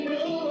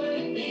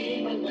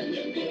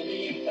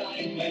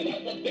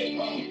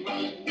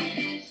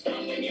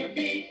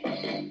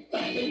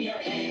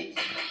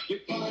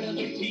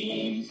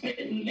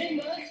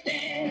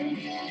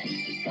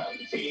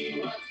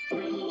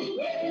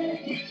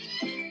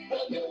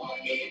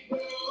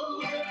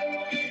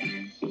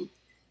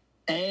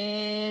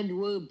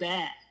we're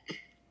back.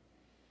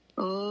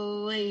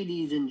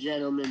 Ladies and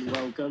gentlemen,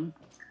 welcome.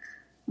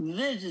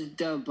 This is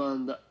Dump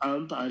on the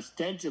Ump,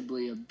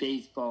 ostensibly a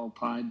baseball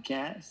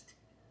podcast.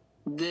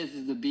 This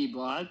is the B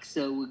Block,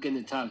 so we're going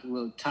to talk a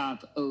little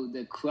top of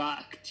the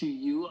crock to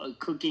you, a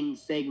cooking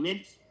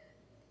segment.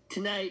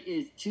 Tonight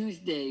is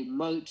Tuesday,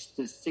 March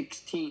the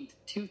 16th,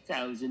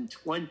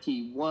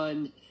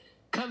 2021.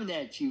 Coming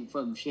at you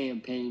from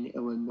Champaign,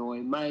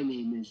 Illinois. My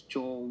name is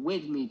Joel.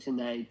 With me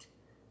tonight,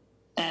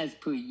 as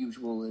per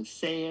usual, is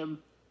Sam.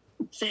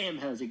 Sam,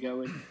 how's it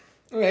going?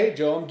 Hey,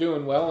 Joel, I'm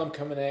doing well. I'm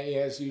coming at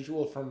you as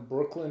usual from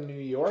Brooklyn, New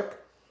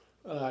York.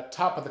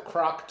 Top of the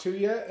crock to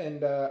you,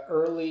 and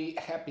early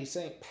happy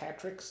St.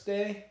 Patrick's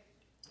Day.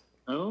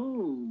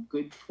 Oh,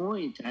 good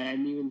point. I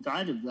hadn't even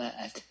thought of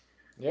that.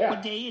 Yeah.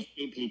 What day is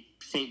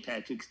St.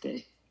 Patrick's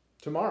Day?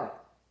 Tomorrow.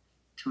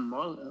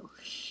 Tomorrow?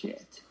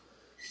 Shit.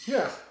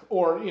 Yeah,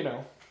 or,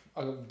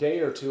 a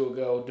day or two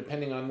ago,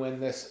 depending on when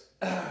this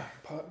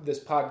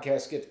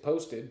podcast gets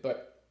posted,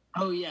 but...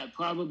 Oh, yeah,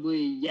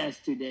 probably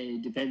yesterday,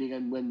 depending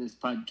on when this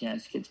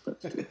podcast gets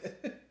posted.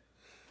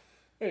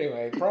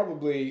 Anyway,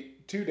 probably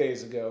 2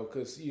 days ago,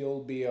 because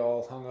you'll be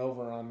all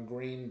hungover on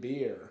green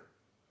beer.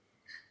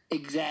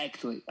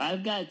 Exactly.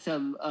 I've got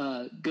some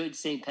good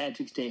St.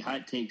 Patrick's Day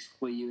hot takes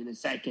for you in a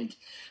second.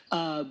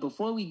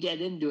 Before we get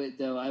into it,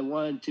 though, I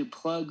wanted to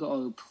plug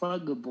our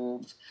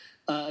pluggables.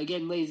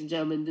 Again, ladies and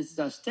gentlemen, this is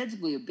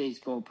ostensibly a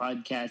baseball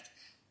podcast.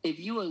 If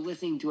you are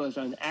listening to us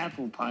on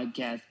Apple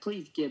Podcasts,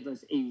 please give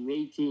us a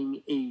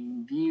rating, a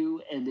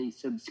review, and a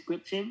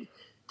subscription.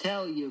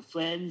 Tell your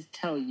friends,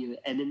 tell your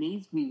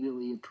enemies. We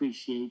really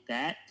appreciate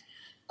that.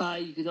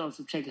 You can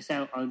also check us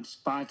out on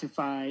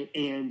Spotify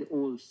and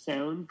or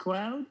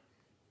SoundCloud.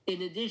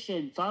 In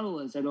addition, follow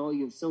us on all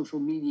your social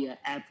media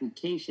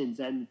applications.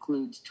 That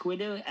includes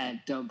Twitter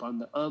at Dump on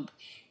the Ump,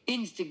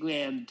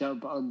 Instagram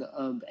Dump on the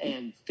Ump,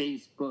 and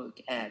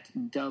Facebook at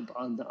Dump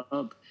on the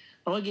Ump.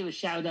 I want to give a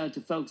shout out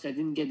to folks that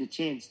didn't get a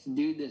chance to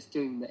do this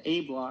during the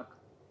A block.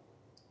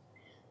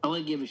 I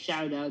want to give a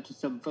shout out to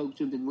some folks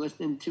who've been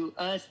listening to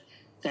us.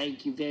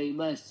 Thank you very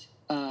much.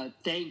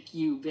 Thank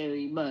you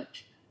very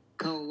much.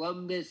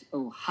 Columbus,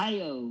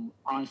 Ohio,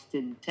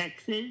 Austin,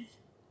 Texas,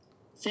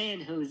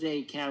 San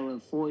Jose,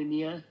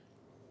 California,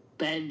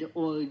 Bend,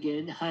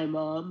 Oregon, hi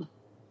Mom,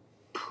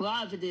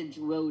 Providence,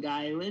 Rhode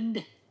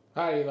Island.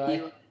 Hi,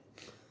 Eli.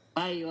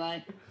 Hi, Eli.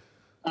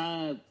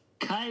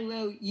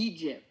 Cairo,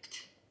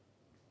 Egypt.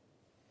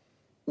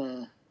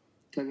 Hi,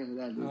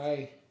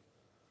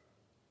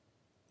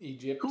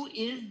 Egypt. Who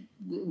is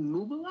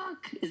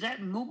Mubarak? Is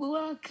that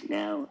Mubarak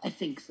now? I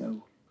think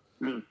so.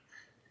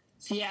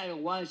 Seattle,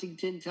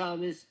 Washington,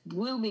 Thomas,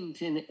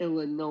 Bloomington,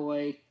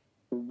 Illinois,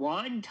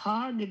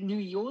 Wantagh, New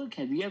York.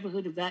 Have you ever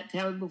heard of that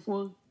town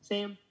before,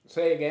 Sam?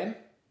 Say again.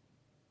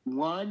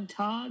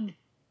 Wantagh,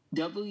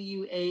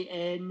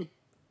 Wantagh.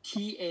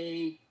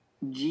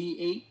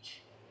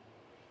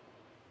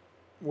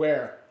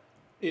 Where?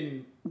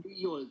 In New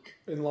York.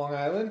 In Long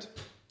Island?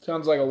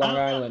 Sounds like a Long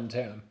Island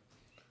town.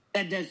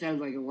 That does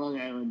sound like a Long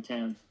Island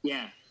town.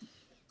 Yeah.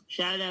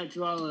 Shout out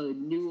to all of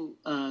New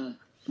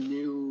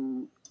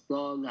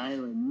Long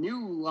Island,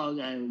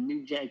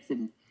 New Jack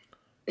City.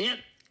 Yep.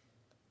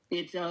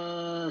 It's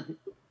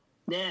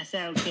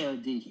Nassau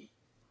County.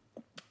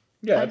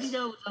 Yeah. How'd you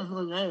know it was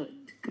Long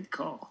Island? Good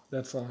call.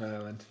 That's Long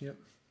Island. Yep.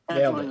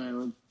 That's Long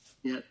Island.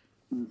 Yep.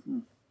 Mm-hmm.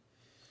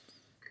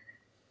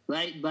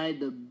 Right by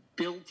the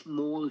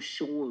Biltmore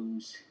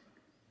Shores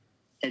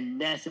and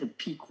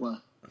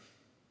Massapequa.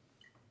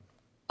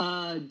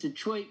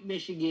 Detroit,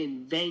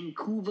 Michigan,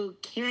 Vancouver,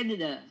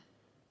 Canada,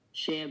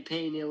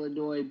 Champaign,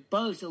 Illinois,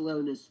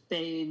 Barcelona,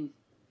 Spain,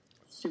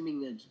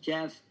 assuming that's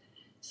Jeff,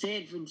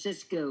 San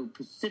Francisco,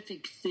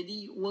 Pacific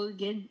City,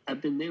 Oregon.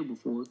 I've been there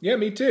before. Yeah,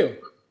 me too.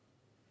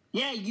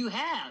 Yeah, you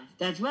have.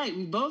 That's right.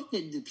 We both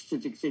did the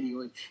Pacific City,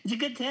 Oregon. It's a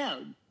good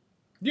town.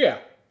 Yeah.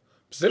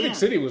 Pacific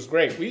City was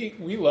great.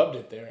 We loved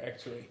it there,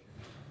 actually.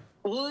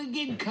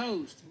 Oregon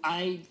Coast.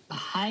 I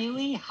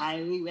highly,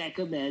 highly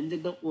recommend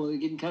the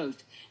Oregon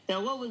Coast.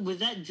 Now, what was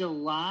that,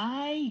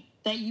 July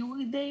that you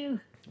were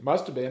there?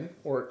 Must have been.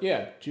 Or,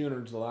 June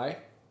or July.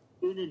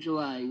 June or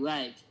July,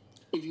 right.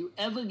 If you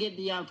ever get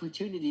the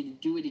opportunity to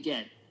do it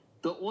again,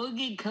 the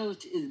Oregon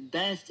Coast is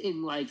best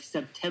in,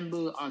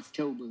 September,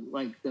 October,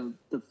 the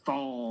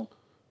fall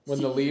When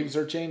season. the leaves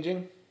are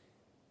changing?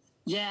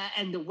 Yeah,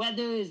 and the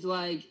weather is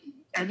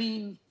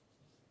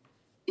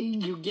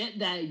you get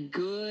that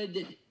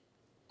good...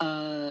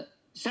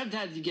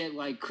 sometimes you get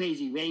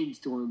crazy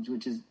rainstorms,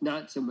 which is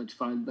not so much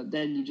fun, but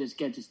then you just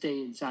get to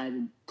stay inside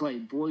and play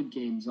board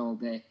games all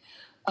day.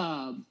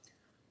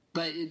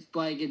 But it's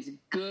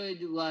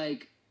good,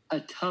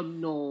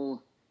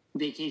 autumnal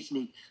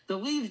vacationing. The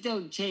leaves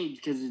don't change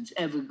because it's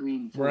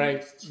evergreen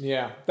forest. Right,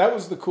 yeah. That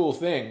was the cool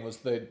thing, was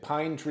the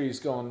pine trees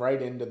going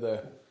right into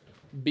the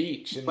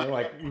beach, and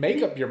they're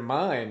make up your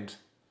mind,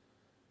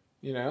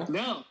 No,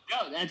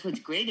 that's what's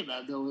great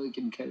about the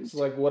Oregon Coast.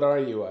 It's what are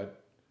you,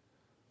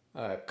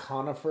 a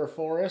conifer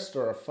forest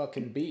or a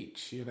fucking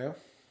beach,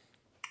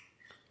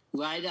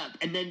 Right up.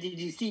 And then did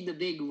you see the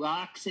big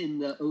rocks in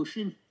the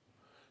ocean?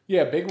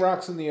 Yeah, big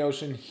rocks in the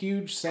ocean,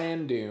 huge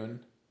sand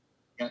dune.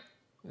 Yeah.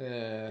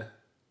 Yeah.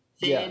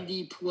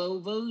 Sandy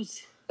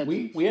Plovos.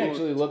 We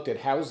actually looked at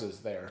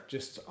houses there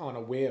just on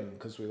a whim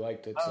because we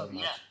liked it so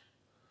much. Yeah.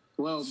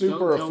 Well,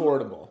 super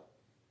affordable.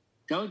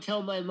 Don't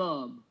tell my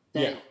mom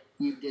that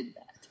you did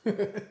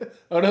that.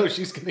 Oh no,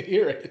 she's gonna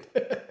hear it.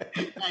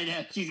 I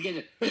know she's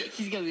gonna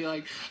be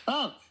like,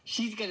 oh,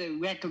 she's gonna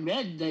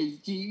recommend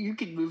that you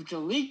can move to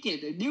Lincoln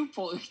or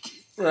Newport.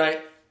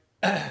 Right.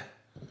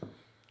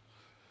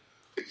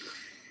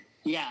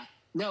 Yeah.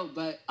 No,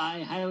 but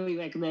I highly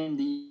recommend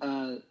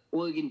the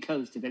Oregon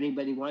coast if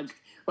anybody wants,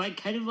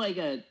 kind of like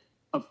a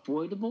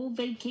affordable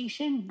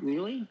vacation,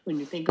 really, when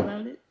you think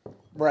about it.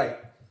 Right.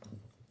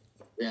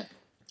 Yeah.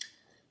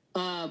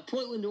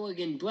 Portland,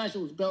 Oregon,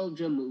 Brussels,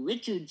 Belgium,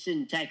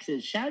 Richardson,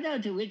 Texas. Shout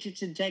out to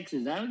Richardson,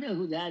 Texas. I don't know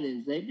who that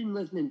is. They've been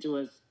listening to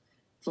us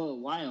for a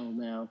while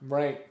now.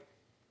 Right.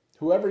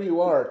 Whoever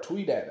you are,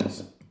 tweet at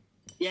us.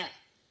 Yeah.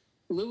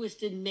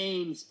 Lewiston,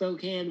 Maine,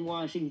 Spokane,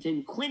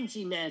 Washington,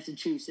 Quincy,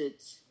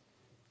 Massachusetts,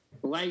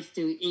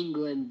 Leicester,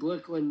 England,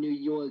 Brooklyn, New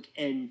York,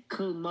 and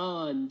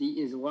Kerman, the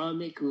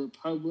Islamic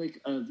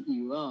Republic of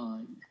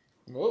Iran.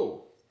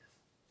 Whoa.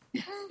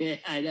 Yeah,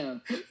 I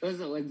know. Those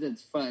are the ones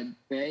that's fun,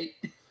 right?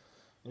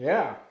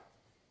 Yeah.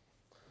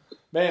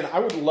 Man, I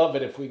would love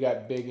it if we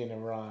got big in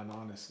Iran,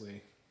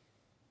 honestly.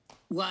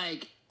 I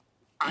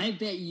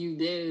bet you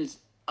there's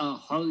a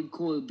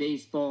hardcore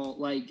baseball,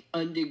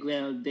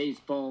 underground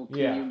baseball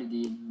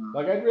community in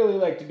Iran. I'd really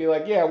like to be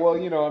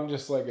I'm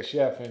just like a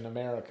chef in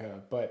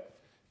America, but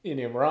in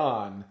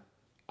Iran,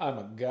 I'm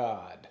a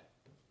god.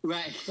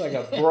 Right. It's like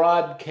a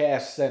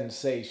broadcast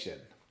sensation.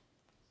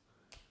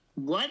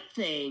 One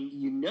thing,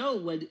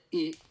 what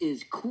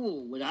is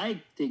cool, what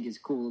I think is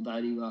cool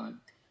about Iran,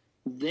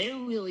 they're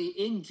really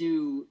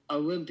into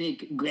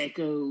Olympic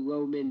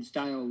Greco-Roman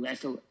style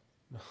wrestling.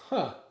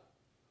 Huh.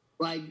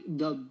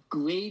 The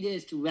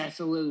greatest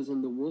wrestlers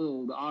in the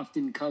world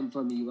often come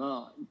from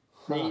Iran.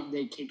 Huh.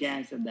 They kick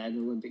ass at that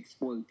Olympic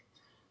sport.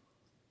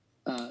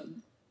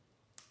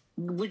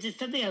 Which is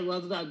something I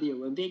love about the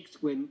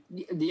Olympics. When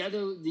the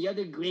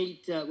other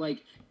great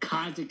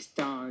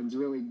Kazakhstan's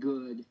really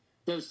good.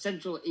 Those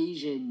Central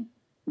Asian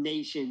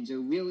nations are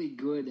really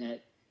good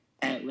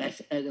at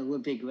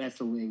Olympic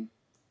wrestling.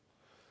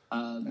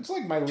 It's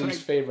like my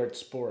least favorite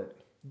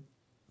sport.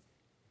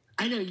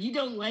 I know you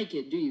don't like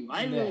it, do you?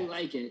 I really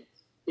like it.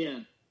 Yeah.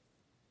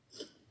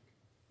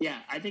 Yeah,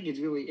 I think it's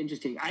really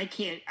interesting.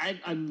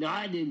 I'm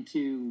not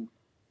into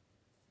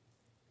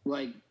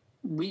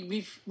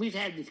we've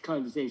had this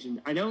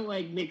conversation. I don't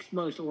like mixed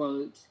martial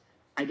arts.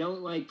 I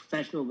don't like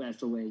professional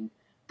wrestling,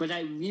 but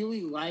I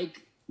really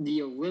like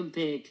the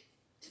Olympic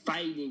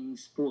fighting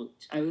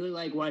sports. I really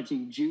like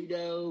watching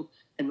judo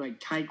and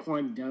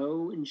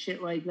taekwondo and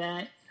shit like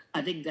that.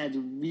 I think that's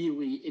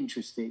really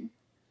interesting.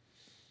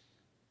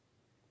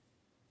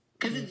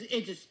 Because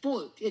it's a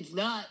sport. It's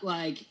not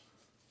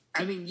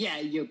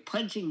you're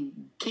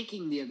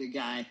kicking the other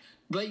guy,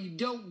 but you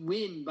don't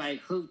win by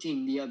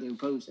hurting the other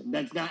person.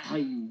 That's not how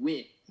you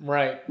win.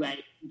 Right.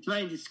 Right? You're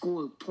trying to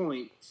score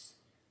points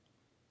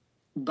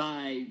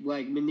by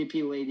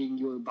manipulating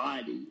your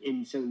body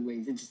in certain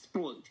ways. It's a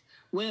sport.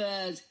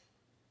 Whereas,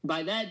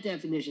 by that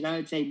definition, I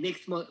would say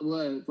mixed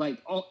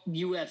all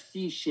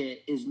UFC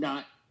shit is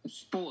not a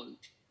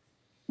sport,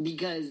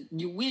 because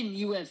you win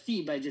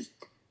UFC by just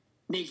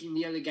making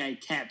the other guy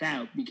tap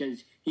out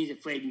because he's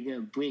afraid you're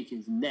gonna break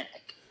his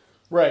neck.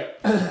 Right.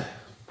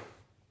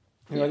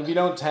 If you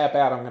don't tap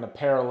out, I'm going to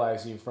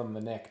paralyze you from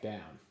the neck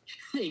down.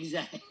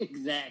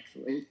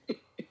 Exactly.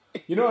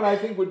 You know what I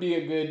think would be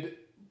a good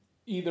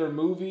either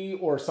movie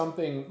or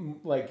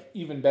something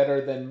even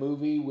better than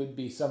movie would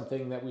be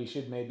something that we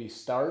should maybe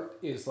start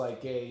is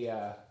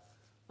a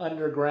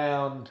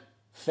underground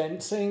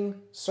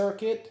fencing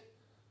circuit,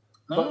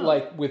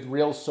 but with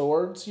real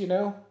swords,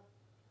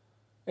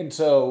 And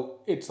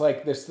so it's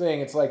this thing,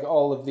 it's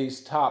all of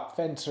these top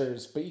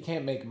fencers, but you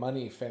can't make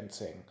money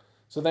fencing.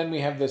 So then we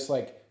have this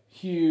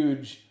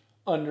huge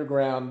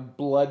underground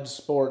blood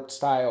sport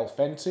style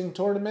fencing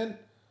tournament.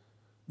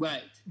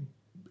 Right.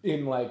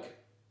 In I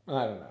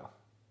don't know,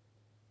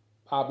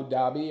 Abu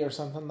Dhabi or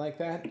something like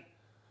that.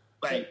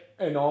 Right.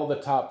 And all the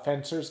top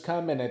fencers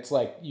come and it's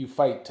you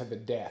fight to the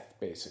death,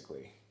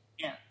 basically.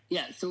 Yeah.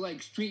 Yeah. So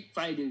Street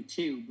Fighter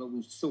 2, but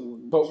with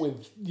swords.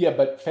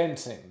 But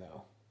fencing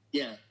though.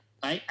 Yeah.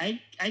 I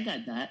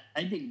got that.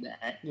 I dig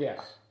that.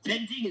 Yeah.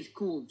 Fencing is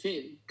cool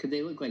too, because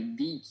they look like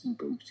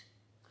beekeepers.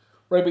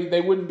 Right, but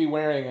they wouldn't be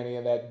wearing any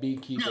of that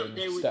beekeeping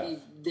stuff.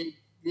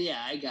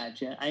 Yeah, I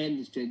gotcha. I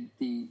understood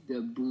the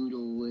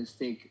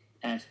brutalistic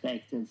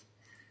aspect of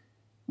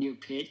your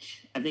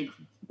pitch. I think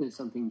there's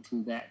something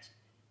to that.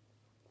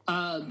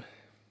 I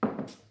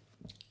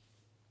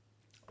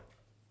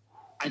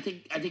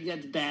think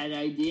that's a bad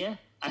idea.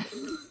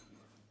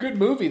 Good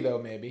movie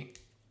though, maybe.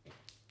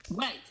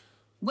 Right.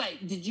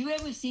 Did you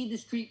ever see the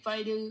Street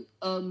Fighter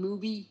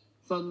movie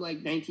from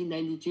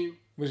 1992?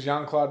 Was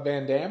Jean-Claude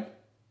Van Damme?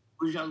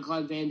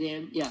 Jean-Claude Van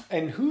Damme, yeah.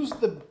 And who's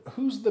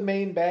the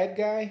main bad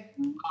guy?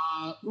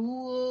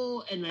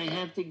 And I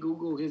have to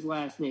Google his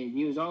last name.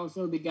 He was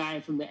also the guy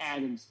from the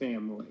Addams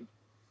Family.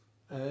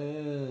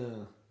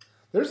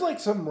 There's like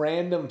some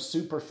random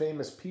super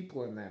famous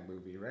people in that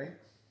movie, right?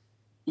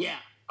 Yeah,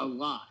 a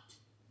lot.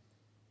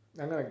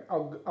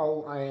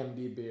 I'll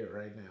IMDb it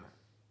right now.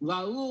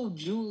 Raul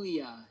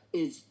Julia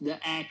is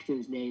the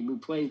actor's name who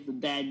plays the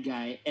bad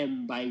guy,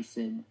 M.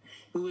 Bison,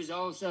 who is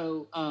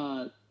also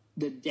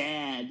the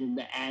dad in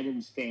the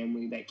Addams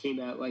Family that came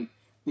out like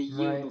the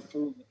year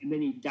before, and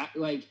then he died.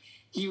 Like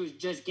he was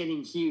just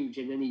getting huge,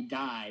 and then he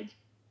died.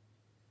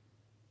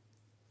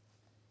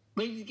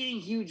 But he was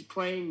getting huge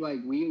playing like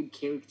weird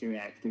character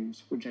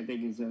actors, which I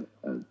think is a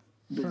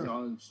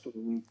bizarre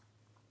story.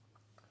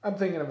 I'm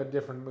thinking of a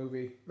different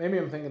movie. Maybe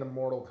I'm thinking of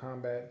Mortal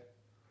Kombat.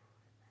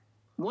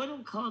 Mortal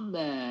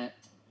Kombat,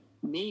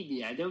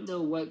 maybe. I don't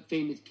know what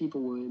famous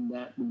people were in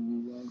that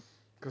movie, though.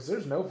 Because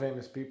there's no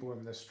famous people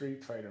in the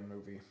Street Fighter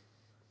movie.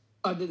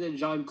 Other than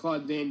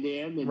Jean-Claude Van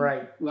Damme and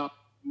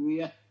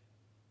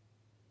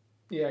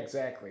Yeah,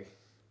 exactly.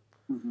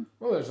 Mm-hmm.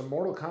 Well, there's a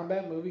Mortal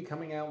Kombat movie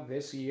coming out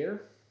this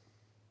year.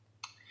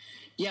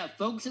 Yeah,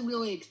 folks are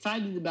really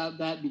excited about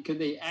that because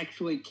they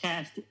actually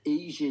cast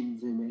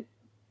Asians in it.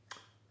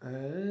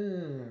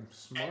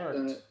 Smart.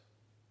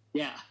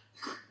 Yeah.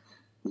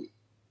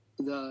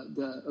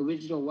 The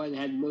original one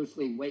had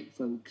mostly white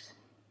folks.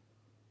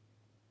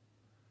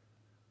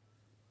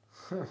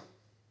 Huh.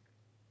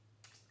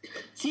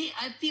 See,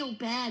 I feel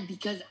bad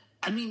because,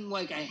 I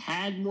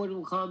had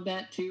Mortal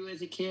Kombat 2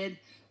 as a kid,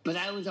 but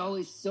I was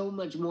always so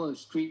much more a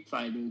Street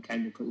Fighter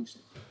kind of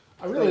person.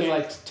 I really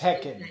liked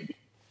Tekken.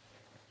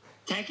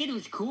 Tekken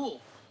was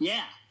cool.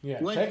 Yeah.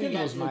 Yeah,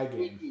 Tekken was my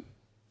game.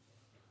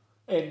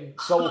 And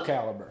Soul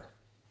Calibur.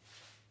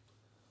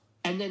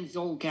 And then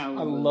Soul Calibur.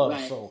 I love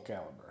Soul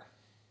Calibur.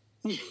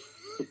 Yes.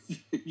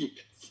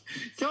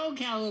 Soul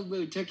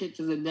Calibur took it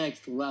to the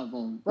next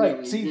level. Right.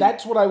 Really. See,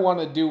 that's what I want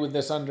to do with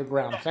this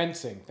underground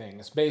fencing thing.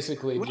 It's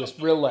basically just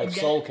real life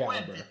Soul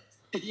Calibur.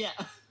 Yeah.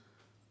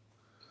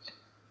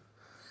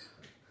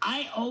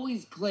 I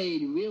always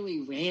played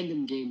really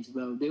random games,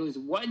 though. There was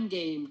one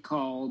game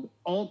called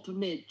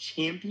Ultimate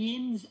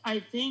Champions, I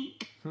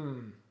think.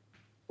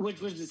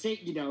 Which was the same,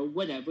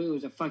 whatever. It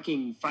was a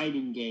fucking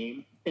fighting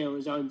game. It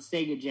was on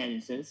Sega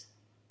Genesis.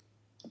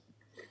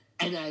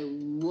 And I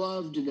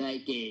loved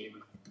that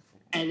game.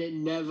 And it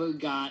never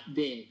got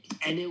big.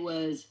 And it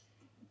was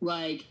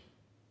like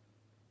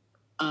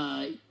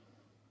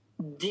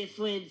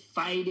different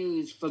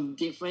fighters from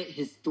different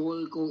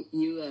historical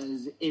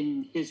eras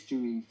in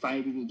history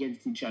fighting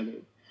against each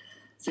other.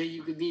 So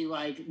you could be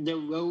like the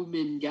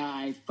Roman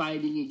guy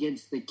fighting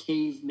against the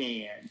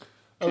caveman.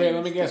 Okay,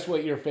 let me guess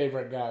what your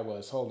favorite guy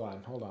was. Hold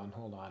on.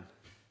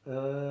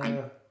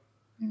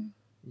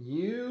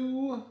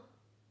 You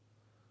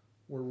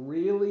were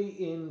really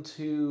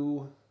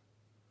into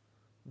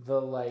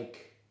the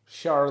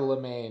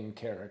Charlemagne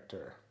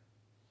character.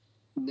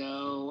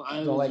 No,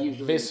 I was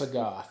usually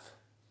Visigoth.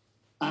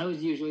 I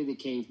was usually the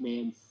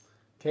caveman.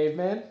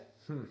 Caveman?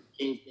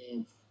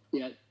 Caveman.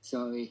 Yeah,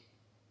 sorry.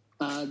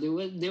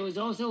 There was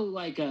also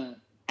like a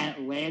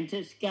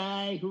Atlantis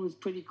guy who was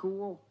pretty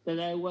cool that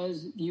I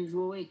was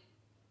usually.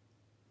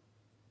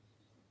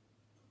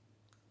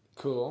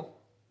 Cool.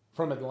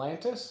 From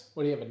Atlantis?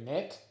 What, do you have a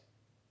net?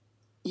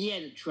 He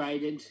had a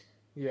trident.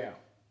 Yeah.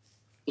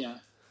 Yeah.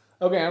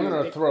 Okay, I'm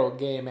going to throw a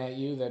game at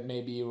you that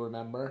maybe you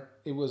remember.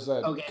 It was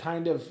a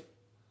kind of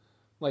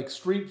like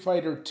Street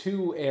Fighter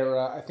 2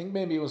 era. I think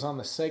maybe it was on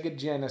the Sega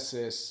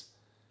Genesis,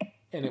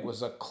 and it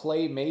was a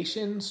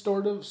claymation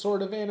sort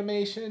of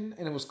animation,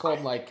 and it was called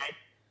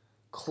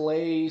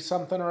Clay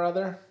something or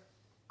other.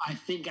 I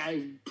think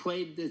I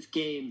played this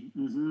game.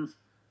 Mm-hmm.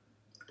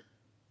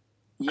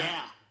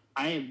 Yeah,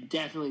 I have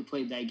definitely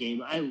played that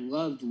game. I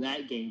loved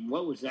that game.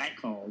 What was that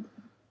called?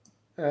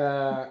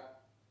 I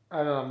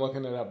don't know, I'm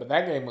looking it up, but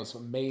that game was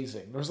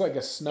amazing. There was like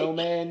a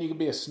snowman. You could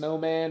be a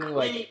snowman.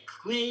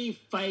 Clay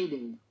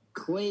Fighter.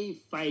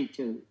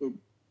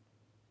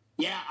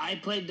 Yeah, I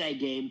played that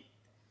game.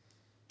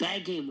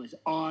 That game was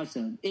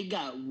awesome. It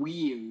got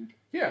weird.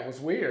 Yeah, it was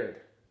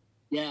weird.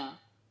 Yeah.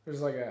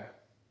 There's like a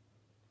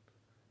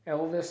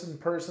Elvis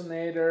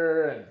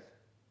impersonator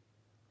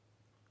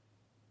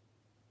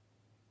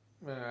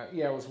and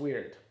yeah, it was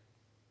weird.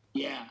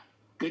 Yeah,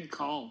 good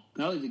call.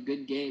 That was a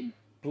good game.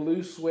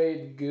 Blue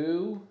Suede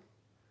Goo.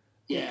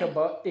 Yeah.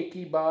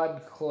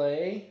 Ichabod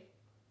Clay.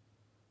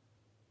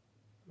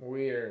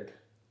 Weird.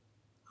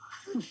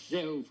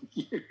 So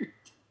weird.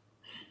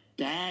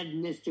 Bad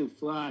Mr.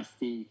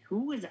 Frosty.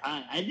 Who was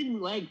I? I didn't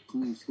like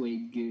Blue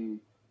Suede Goo.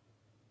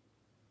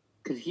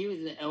 Because he was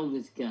the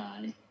Elvis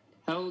guy.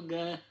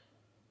 Helga.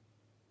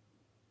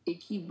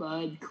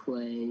 Ichabod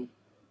Clay.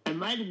 I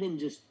might have been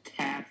just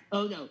Taff.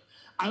 Oh, no.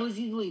 I was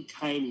usually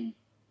Tiny.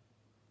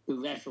 The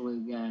wrestler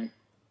guy.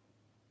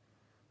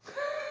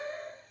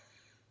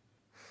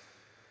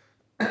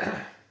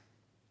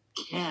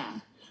 Yeah.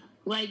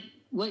 Like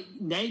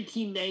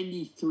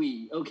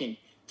 1993. Okay.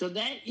 So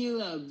that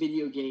era of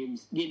video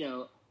games,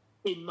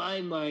 in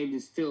my mind,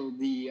 is still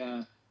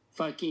the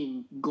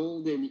fucking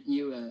golden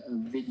era of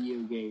video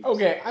games.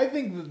 Okay, I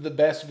think that the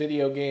best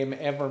video game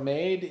ever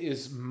made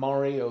is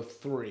Mario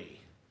 3.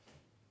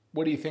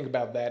 What do you think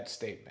about that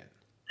statement?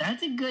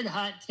 That's a good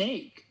hot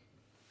take.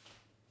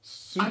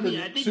 Super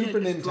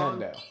Nintendo.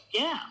 Strong,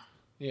 yeah.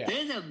 Yeah.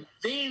 There's a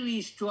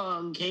very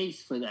strong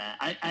case for that.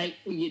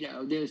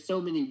 There's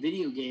so many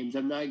video games.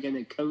 I'm not going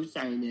to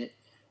co-sign it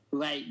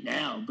right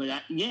now, but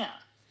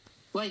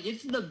like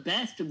it's the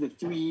best of the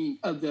three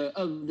of the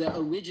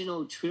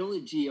original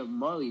trilogy of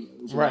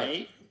Mario's,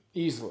 right?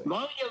 Easily.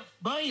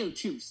 Mario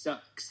 2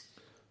 sucks.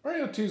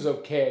 Mario 2's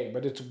okay,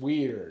 but it's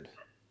weird.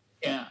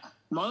 Yeah.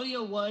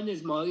 Mario 1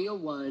 is Mario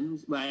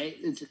 1, right?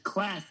 It's a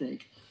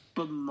classic.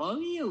 But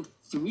Mario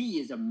 3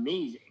 is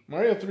amazing.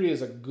 Mario 3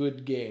 is a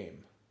good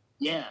game.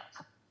 Yeah.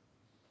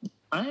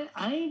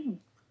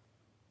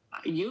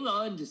 You're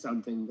on to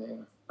something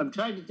there. I'm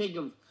trying to think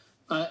of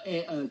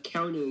a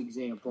counter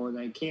example, and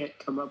I can't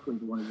come up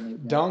with one right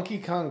now. Donkey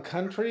Kong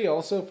Country,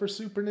 also for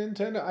Super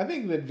Nintendo. I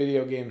think that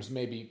video games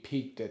maybe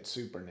peaked at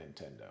Super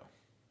Nintendo.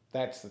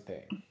 That's the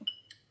thing.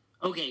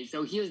 Okay,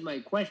 so here's my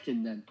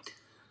question then.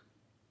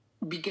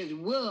 Because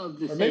we're of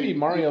the or same... maybe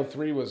Mario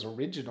 3 was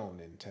original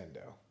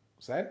Nintendo.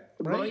 Is that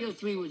right? Mario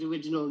 3 was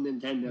original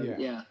Nintendo,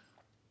 yeah.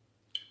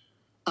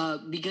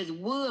 Because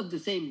we're of the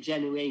same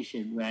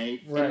generation,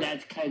 right? And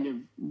that's kind of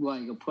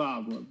like a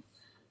problem.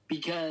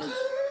 Because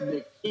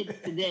the kids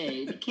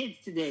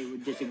today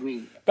would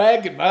disagree.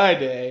 Back in my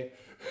day.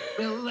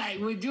 Well,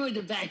 we're doing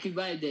it back in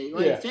my day.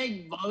 Like,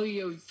 saying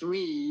Mario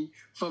 3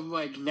 from,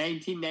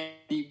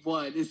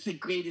 1991 is the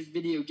greatest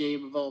video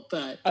game of all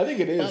time. I think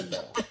it is,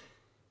 though.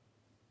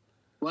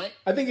 What?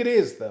 I think it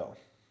is, though.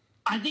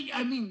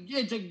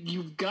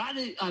 You've got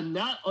it. I'm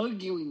not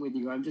arguing with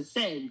you. I'm just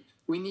saying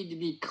we need to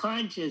be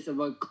conscious of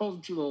our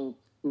cultural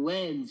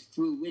lens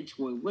through which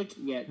we're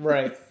looking at.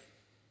 Right.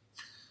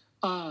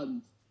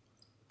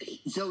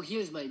 So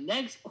here's my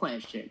next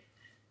question.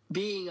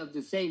 Being of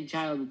the same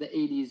child of the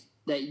 80s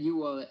that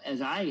you are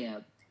as I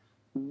am,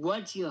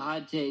 what's your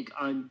hot take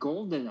on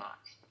GoldenEye?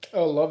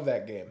 Oh, love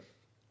that game.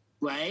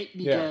 Right?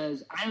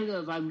 Because I don't know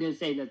if I'm going to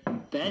say that's the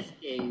best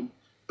game,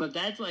 but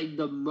that's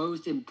the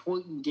most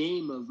important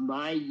game of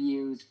my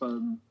years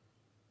from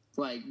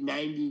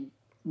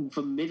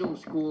from middle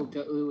school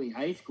to early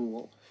high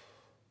school.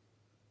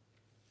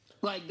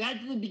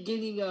 That's the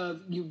beginning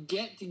of you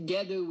get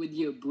together with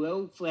your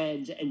bro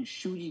friends and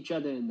shoot each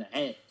other in the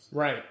head.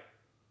 Right.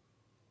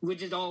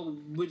 Which is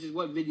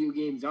what video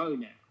games are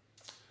now.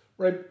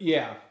 Right,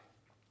 yeah.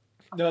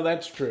 No,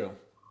 that's true.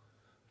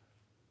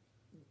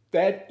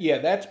 That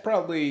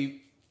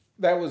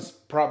was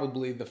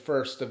probably the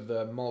first of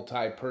the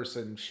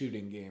multi-person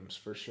shooting games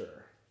for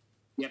sure.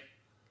 Yep.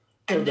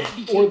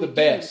 Or the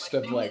best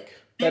of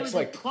that's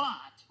a plot.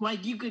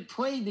 You could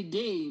play the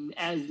game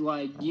as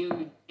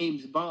you're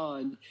James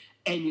Bond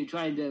and you're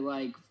trying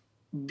to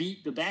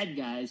beat the bad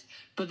guys,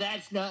 but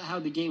that's not how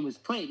the game was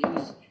played. It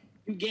was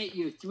you get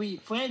your three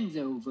friends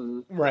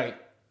over, right,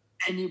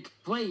 and you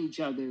play each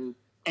other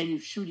and you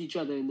shoot each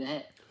other in the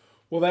head.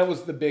 Well, that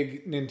was the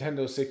big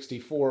Nintendo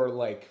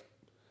 64.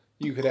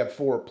 You could have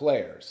 4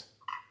 players.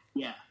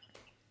 Yeah.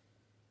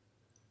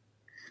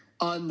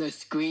 On the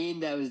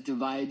screen that was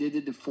divided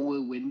into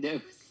 4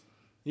 windows.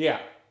 Yeah.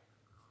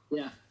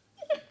 Yeah.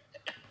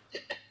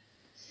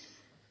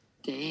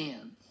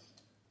 Damn.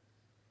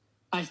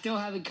 I still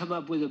haven't come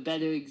up with a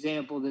better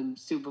example than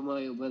Super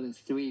Mario Bros.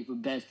 3 for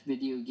best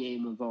video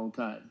game of all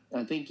time.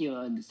 I think you're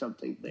onto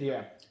something there.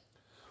 Yeah.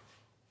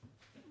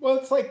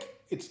 Well,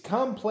 it's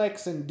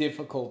complex and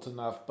difficult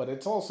enough, but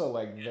it's also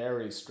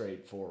very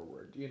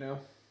straightforward, you know?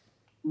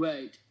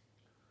 Right.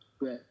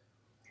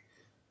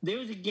 There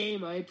was a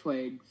game I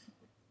played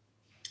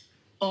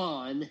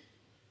on.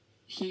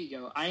 Here you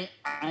go. I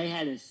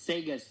had a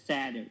Sega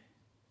Saturn.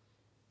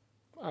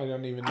 I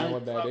don't even know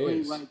what that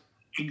is.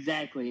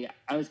 Exactly.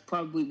 I was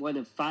probably one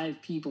of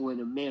 5 people in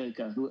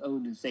America who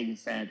owned a Sega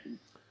Saturn.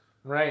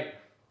 Right.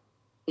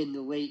 In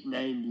the late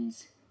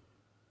 90s.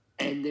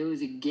 And there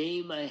was a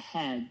game I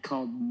had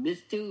called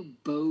Mr.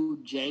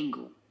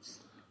 Bojangles.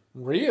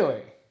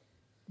 Really?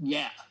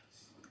 Yeah.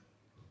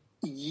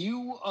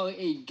 You are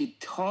a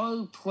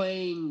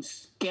guitar-playing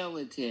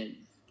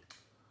skeleton.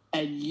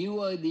 And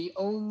you are the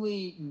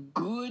only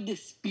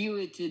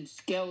good-spirited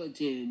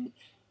skeleton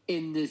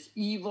in this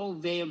evil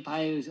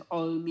vampire's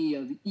army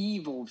of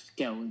evil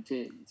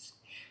skeletons.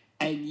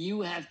 And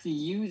you have to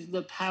use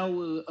the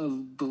power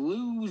of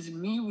blues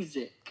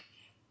music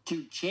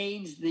to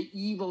change the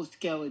evil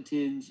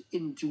skeletons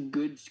into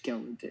good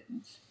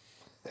skeletons.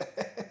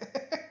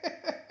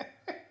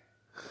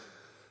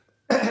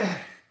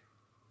 That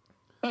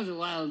was a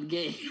wild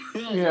game.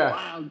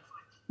 Yeah.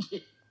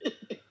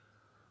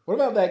 What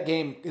about that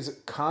game? Is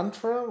it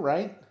Contra,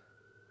 right?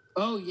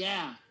 Oh,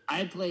 yeah.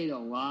 I played a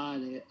lot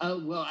of it. Oh,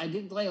 well, I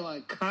didn't play a lot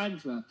of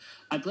Contra.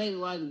 I played a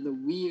lot of the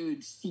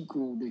weird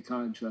sequel to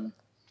Contra.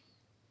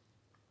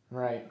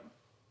 Right.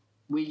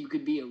 Where you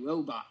could be a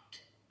robot.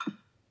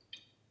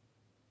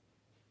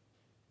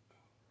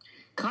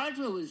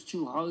 Contra was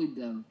too hard,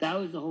 though. That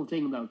was the whole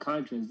thing about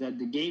Contra, is that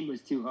the game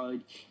was too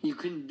hard. You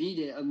couldn't beat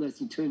it unless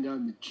you turned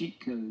on the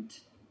cheat codes.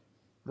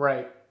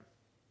 Right.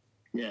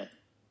 Yeah.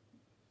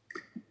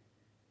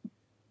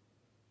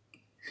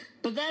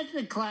 But that's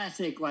the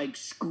classic, like,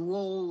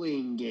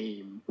 scrolling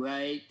game,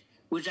 right?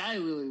 Which I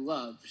really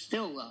love,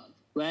 still love,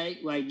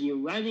 right? Like, you're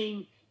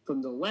running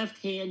from the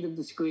left hand of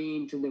the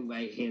screen to the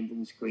right hand of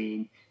the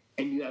screen,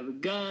 and you have a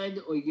gun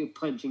or you're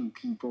punching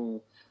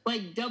people.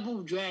 Like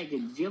Double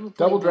Dragon. Do you ever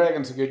play Double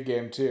Dragon's a good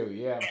game, too,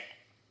 yeah.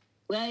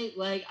 Right?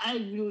 Like, I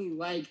really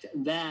liked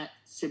that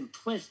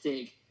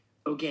simplistic,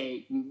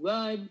 okay, you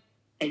run,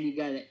 and you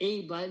got an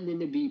A button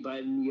and a B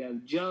button. You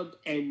have jump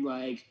and,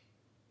 like,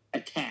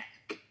 attack.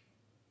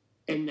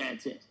 And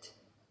that's it.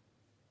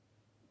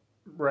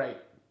 Right.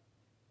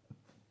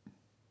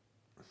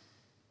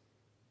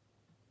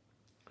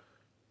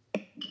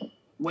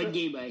 One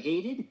game I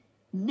hated,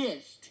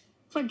 Myst.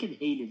 Fucking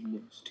hated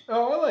Myst.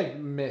 Oh, I like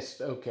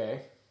Myst,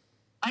 okay.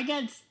 I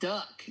got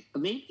stuck.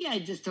 Maybe I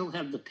just don't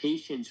have the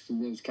patience for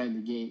those kind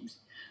of games.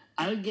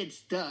 I would get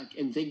stuck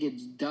and think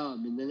it's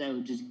dumb, and then I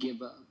would just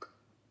give up.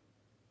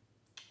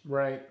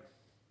 Right.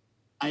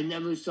 I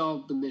never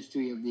solved the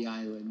mystery of the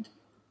island.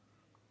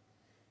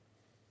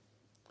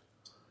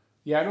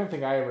 Yeah, I don't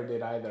think I ever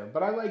did either.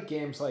 But I like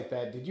games like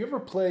that. Did you ever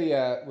play,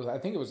 I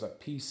think it was a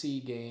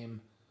PC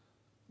game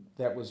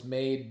that was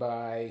made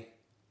by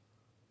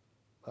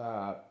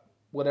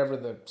whatever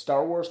the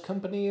Star Wars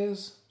company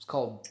is? It's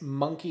called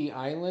Monkey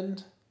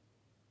Island.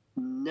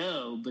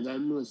 No, but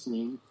I'm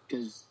listening,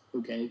 because,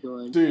 okay, go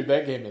on. Dude,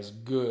 that game is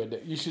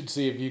good. You should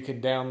see if you can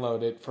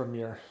download it from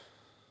your...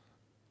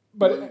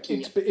 But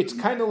it's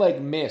kind of like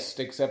Myst,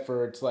 except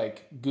for it's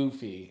like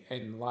goofy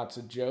and lots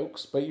of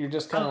jokes. But you're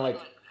just kind of like...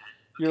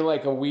 You're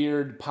like a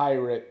weird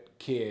pirate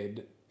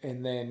kid,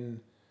 and then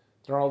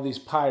there are all these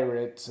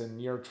pirates,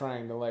 and you're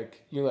trying to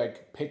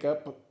pick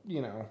up,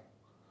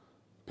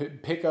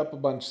 pick up a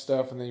bunch of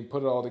stuff, and then you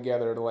put it all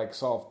together to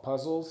solve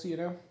puzzles,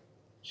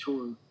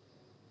 Sure.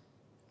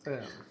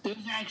 Yeah. There's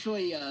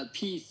actually a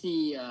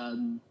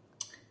PC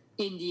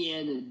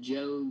Indiana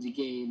Jones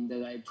game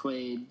that I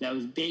played that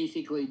was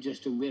basically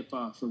just a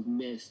ripoff of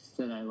Myst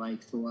that I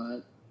liked a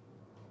lot.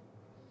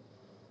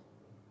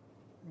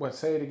 What,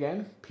 say it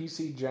again?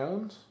 PC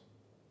Jones?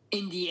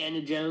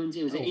 Indiana Jones.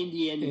 It was an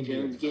Indiana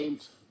Jones game.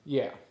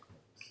 Yeah.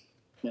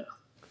 No.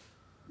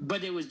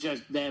 But it was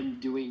just them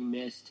doing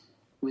Myst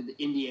with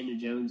Indiana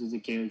Jones as a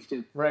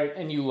character. Right,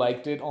 and you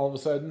liked it all of a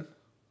sudden?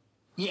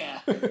 Yeah.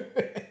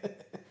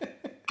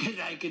 Because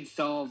I could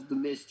solve the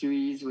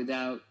mysteries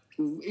without...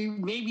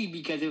 Maybe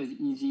because it was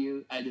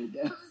easier. I don't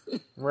know.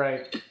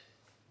 Right.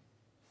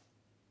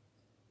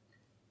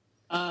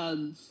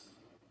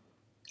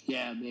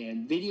 Yeah,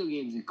 man. Video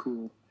games are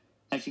cool.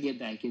 I should get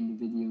back into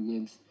video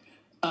games.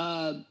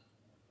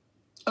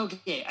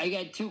 Okay, I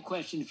got two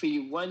questions for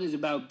you. One is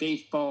about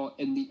baseball,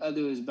 and the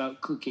other is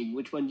about cooking.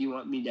 Which one do you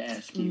want me to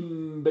ask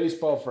you?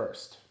 Baseball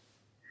first.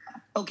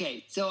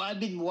 Okay, so I've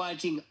been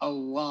watching a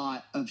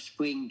lot of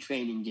spring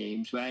training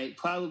games, right?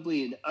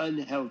 Probably an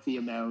unhealthy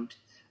amount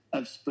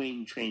of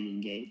spring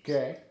training games.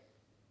 Okay.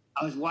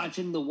 I was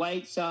watching the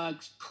White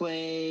Sox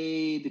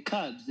play the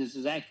Cubs. This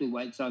is actually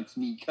White Sox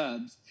v.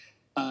 Cubs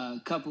a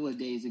couple of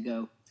days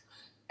ago.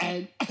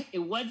 And it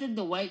wasn't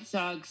the White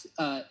Sox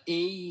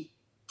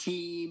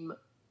A-team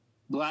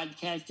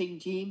broadcasting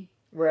team.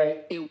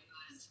 Right. It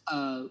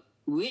was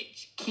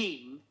Rich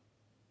King,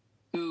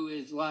 who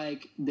is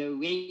like the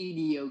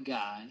radio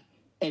guy,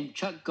 and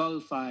Chuck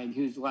Garfien,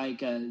 who's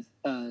like a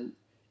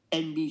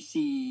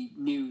NBC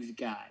News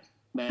guy,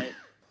 right?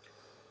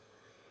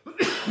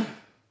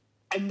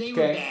 And they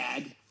were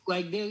bad.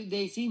 Like,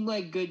 they seem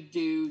like good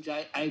dudes.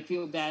 I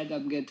feel bad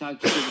I'm going to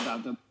talk shit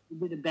about them.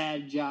 They did a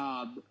bad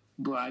job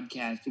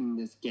broadcasting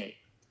this game.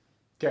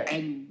 Okay.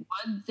 And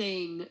one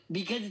thing,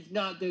 because it's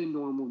not their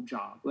normal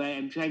job, right?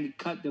 I'm trying to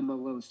cut them a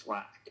little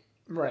slack.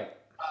 Right.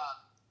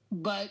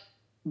 But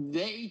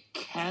they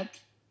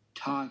kept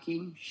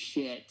talking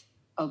shit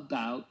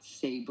about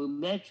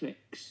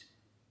sabermetrics.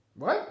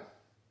 What?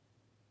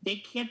 They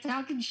kept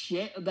talking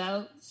shit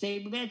about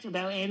sabermetrics,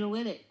 about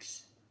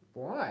analytics.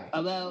 Why?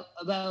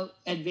 About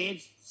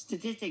advanced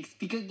statistics,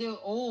 because they're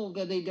old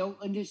and they don't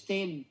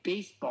understand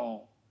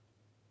baseball.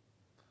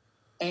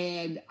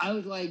 And I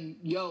was like,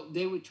 yo,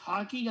 they were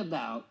talking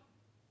about,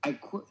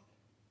 quote,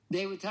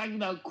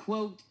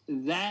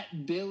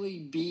 that Billy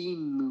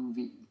Bean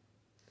movie.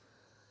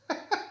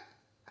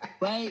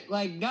 Right?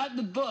 Like, not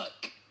the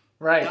book.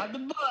 Right. Not the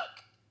book.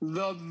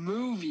 The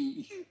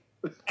movie.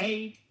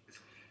 Right?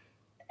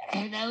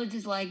 And I was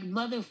just like,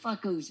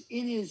 motherfuckers,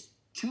 it is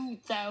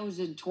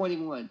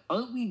 2021.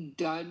 Aren't we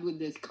done with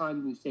this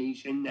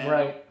conversation now?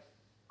 Right.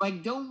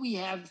 Like, don't we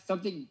have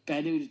something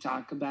better to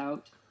talk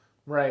about?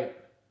 Right.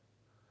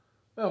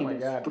 Oh my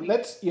God,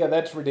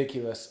 that's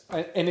ridiculous.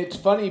 And it's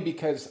funny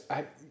because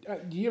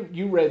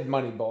you read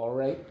Moneyball,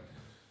 right?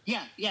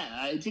 Yeah,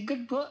 it's a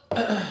good book.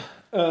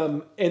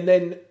 And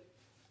then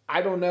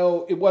I don't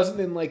know, it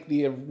wasn't in like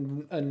the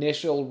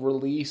initial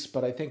release,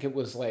 but I think it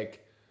was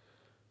like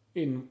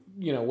in,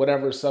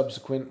 whatever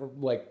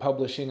subsequent like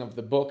publishing of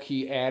the book,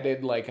 he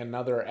added like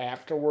another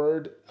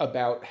afterword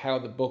about how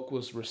the book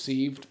was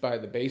received by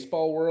the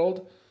baseball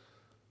world.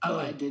 Oh,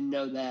 I didn't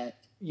know that.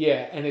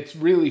 Yeah, and it's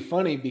really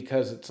funny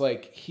because it's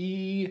like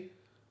he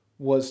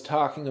was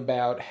talking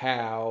about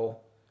how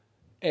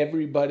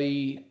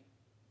everybody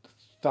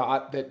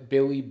thought that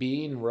Billy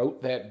Beane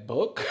wrote that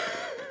book.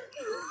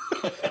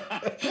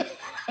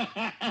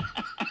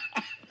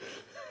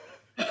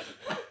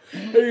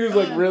 He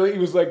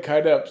was like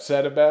kind of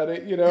upset about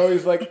it,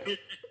 He's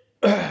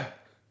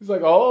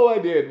like, all I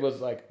did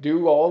was like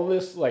do all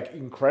this like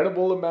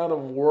incredible amount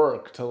of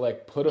work to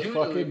like put a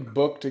fucking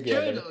book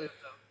together.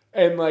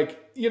 And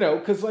like,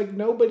 because like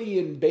nobody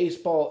in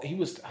baseball,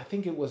 I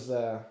think it was,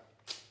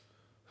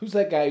 who's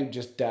that guy who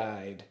just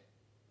died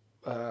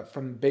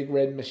from Big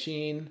Red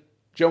Machine?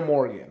 Joe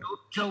Morgan.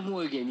 Joe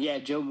Morgan, yeah.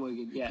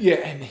 Yeah,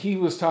 and he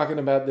was talking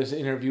about this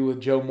interview with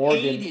Joe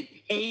Morgan.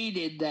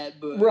 Hated that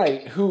book.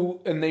 Right,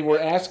 and they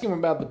were asking him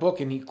about the book,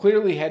 and he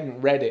clearly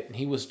hadn't read it, and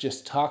he was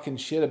just talking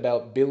shit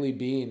about Billy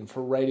Beane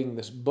for writing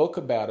this book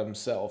about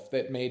himself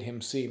that made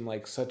him seem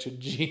like such a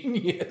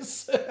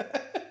genius.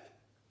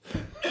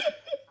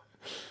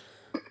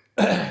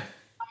 I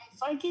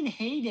fucking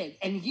hate it.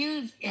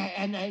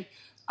 And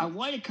I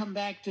want to come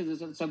back to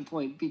this at some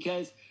point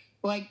because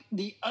like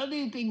the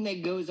other thing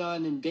that goes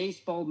on in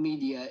baseball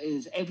media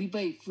is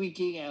everybody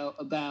freaking out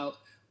about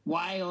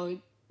why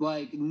aren't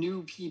like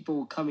new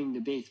people coming to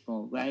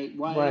baseball, right?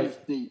 Why is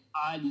the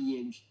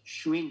audience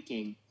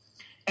shrinking?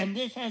 And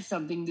this has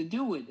something to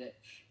do with it.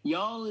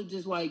 Y'all are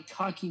just like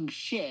talking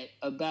shit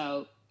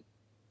about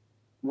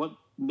what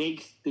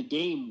makes the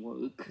game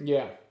work.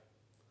 Yeah.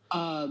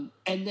 And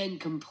then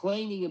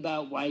complaining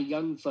about why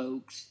young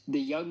folks,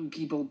 the young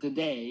people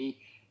today,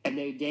 and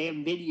their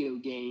damn video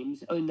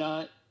games are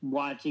not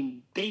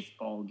watching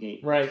baseball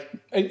games. Right.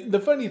 And the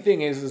funny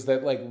thing is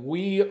that like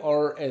we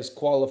are as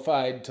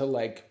qualified to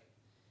like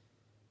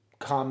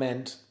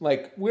comment,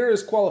 like we're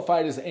as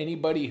qualified as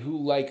anybody who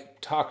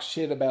like talks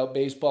shit about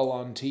baseball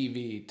on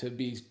TV to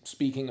be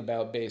speaking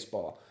about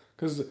baseball.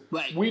 Because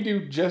we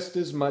do just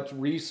as much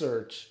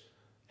research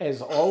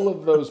as all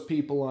of those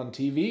people on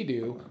TV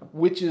do,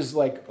 which is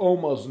like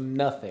almost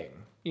nothing,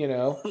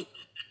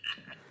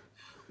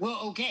 Well,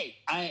 okay.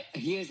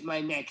 Here's my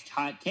next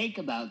hot take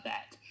about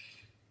that.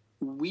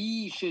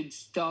 We should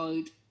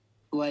start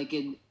like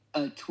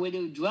a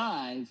Twitter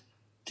drive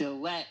to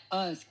let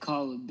us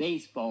call a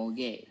baseball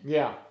game.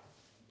 Yeah,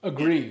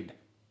 agreed.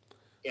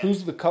 Yeah.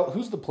 Who's the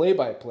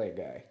play-by-play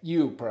guy?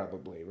 You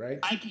probably, right?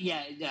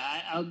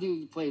 I'll do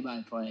the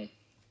play-by-play.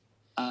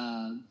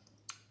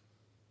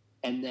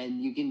 And then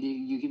you can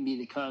be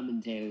the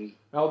commentary.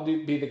 I'll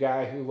be the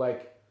guy who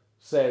like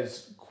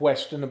says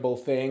questionable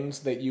things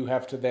that you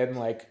have to then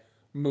like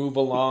move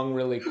along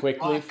really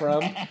quickly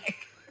from.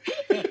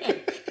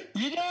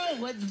 You know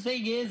what the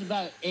thing is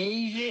about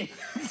Asians?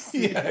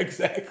 Yeah,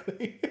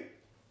 exactly.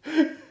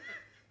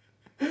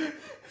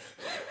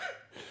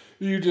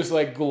 You just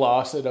like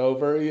gloss it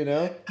over,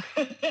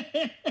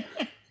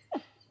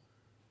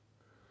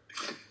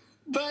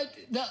 But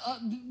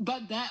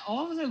that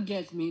also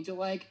gets me to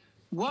like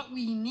what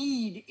we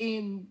need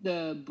in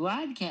the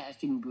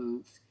broadcasting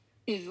booth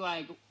is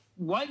like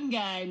one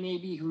guy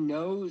maybe who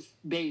knows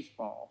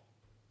baseball,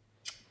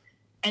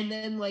 and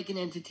then like an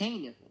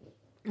entertainer,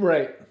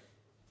 right?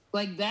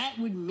 Like that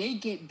would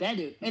make it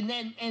better. And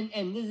then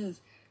and this is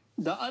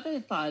the other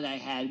thought I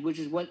had, which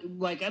is what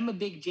like I'm a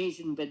big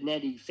Jason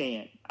Benetti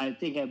fan. I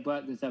think I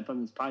brought this up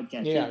on this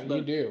podcast. Yeah,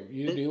 you do.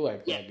 You do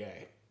like that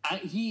guy.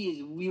 He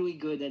is really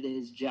good at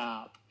his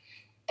job,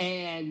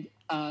 and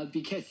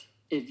because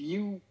if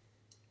you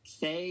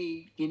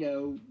say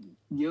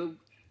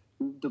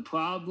the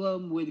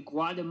problem with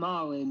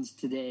Guatemalans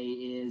today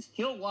is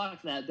he'll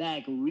walk that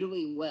back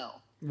really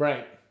well.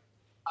 Right.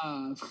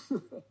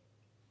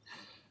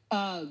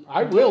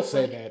 I will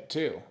say that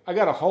too. I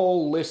got a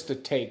whole list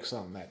of takes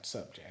on that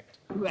subject.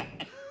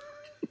 Right.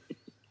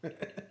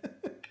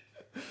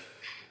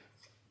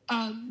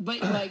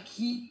 But like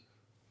he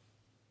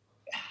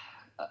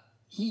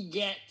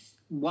gets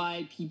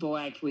why people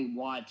actually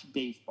watch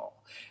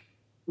baseball.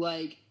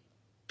 Like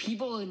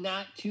people are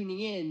not tuning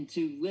in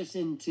to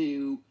listen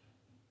to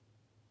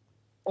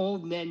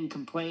old men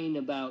complain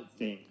about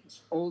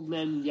things, old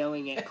men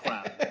yelling at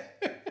clouds.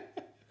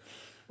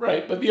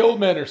 Right, but the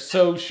old men are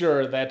so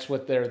sure that's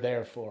what they're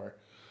there for.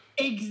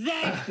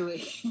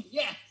 Exactly.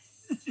 Yes.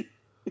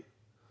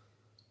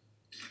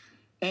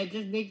 That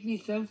just makes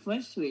me so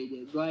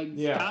frustrated. Like,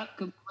 stop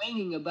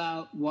complaining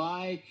about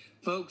why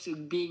folks are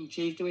being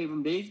chased away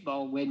from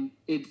baseball when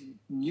it's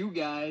you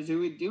guys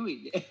who are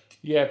doing it.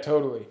 Yeah,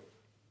 totally.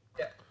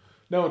 Yeah.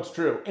 No, it's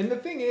true. And the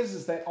thing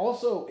is that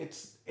also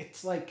it's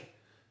like,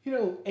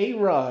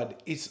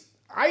 A-Rod is...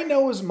 I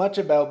know as much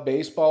about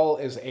baseball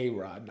as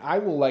A-Rod. I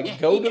will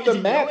go to the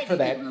mat for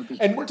that.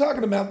 And we're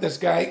talking about this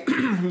guy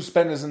who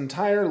spent his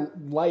entire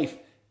life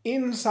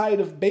inside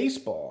of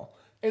baseball.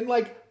 And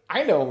like,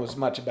 I know as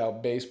much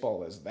about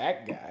baseball as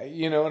that guy.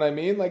 You know what I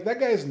mean? Like, that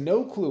guy has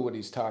no clue what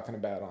he's talking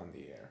about on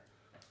the air.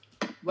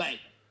 Right.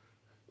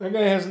 That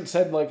guy hasn't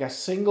said like a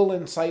single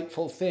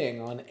insightful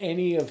thing on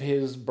any of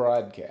his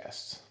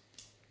broadcasts.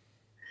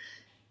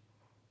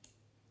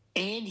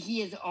 And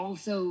he is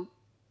also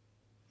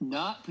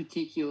not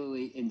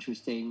particularly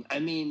interesting. I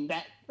mean,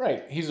 that...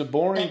 Right. He's a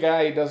boring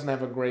guy. He doesn't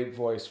have a great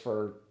voice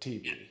for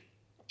TV.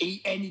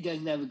 And he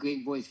doesn't have a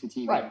great voice for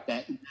TV. Right.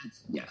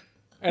 Yeah.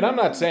 And I'm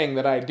not saying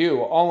that I do.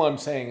 All I'm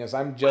saying is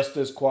I'm just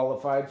as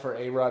qualified for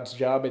A-Rod's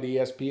job at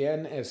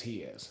ESPN as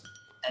he is.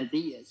 As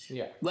he is.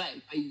 Yeah.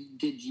 Right.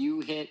 Did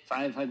you hit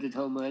 500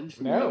 home runs?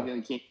 No.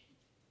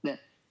 No.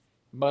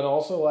 But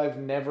also I've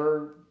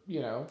never,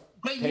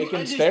 But taken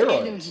you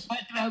steroids. There's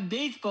much about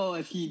baseball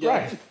if he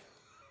does. Right.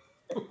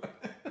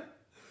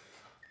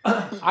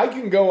 I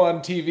can go on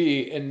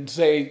TV and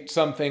say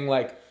something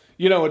like,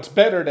 it's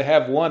better to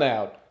have 1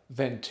 out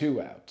than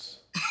 2 outs.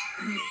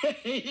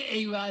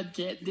 A-Rod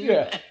can't do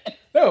that.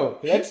 No,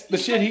 that's the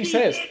shit he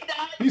says.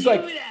 He's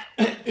like,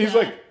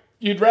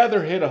 you'd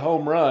rather hit a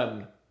home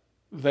run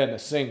than a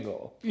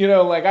single.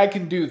 I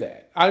can do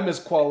that. I'm as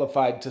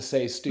qualified to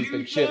say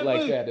stupid shit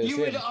like that as him. You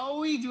would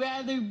always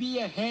rather be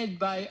ahead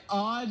by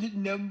odd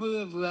number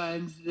of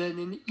runs than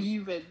an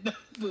even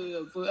number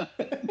of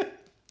runs.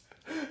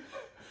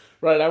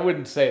 Right, I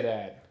wouldn't say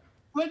that.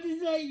 What does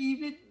that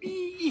even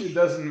mean? It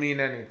doesn't mean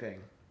anything.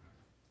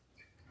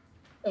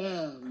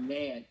 Oh,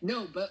 man.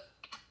 No, but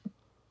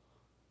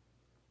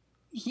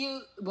here,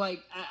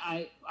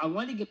 I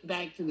want to get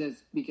back to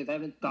this because I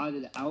haven't thought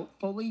it out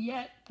fully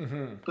yet.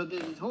 Mm-hmm. But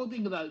there's this whole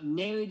thing about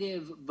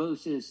narrative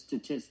versus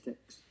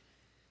statistics.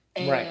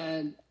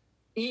 And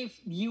if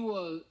you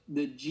are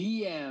the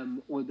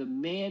GM or the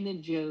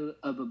manager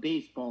of a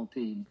baseball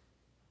team,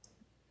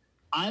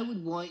 I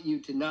would want you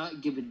to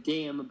not give a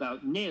damn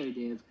about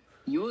narrative.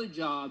 Your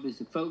job is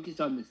to focus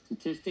on the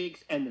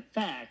statistics and the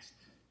facts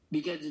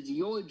because it's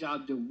your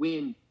job to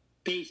win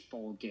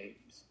baseball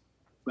games,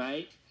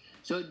 right?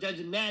 So it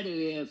doesn't matter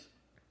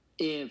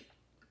if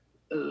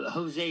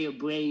Jose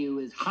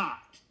Abreu is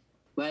hot,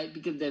 right?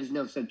 Because there's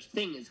no such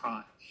thing as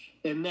hot.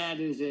 It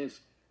matters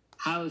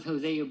how is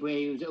Jose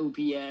Abreu's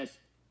OPS,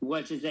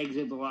 what's his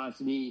exit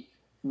velocity,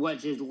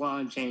 what's his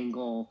launch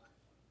angle,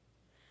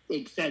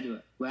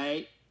 etc.,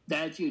 right?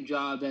 That's your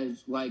job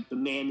as, the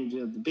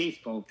manager of the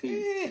baseball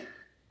team.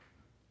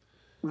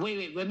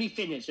 Wait, let me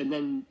finish and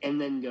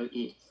then go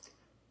eat.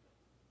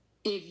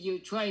 If you're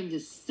trying to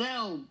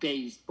sell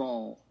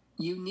baseball,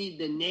 you need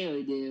the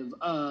narrative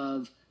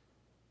of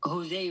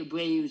Jose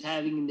Abreu's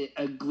having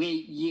a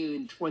great year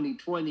in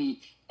 2020,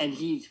 and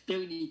he's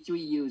 33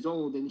 years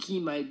old, and he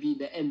might be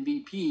the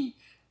MVP.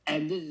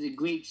 And this is a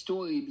great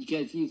story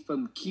because he's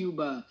from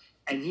Cuba,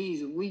 and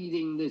he's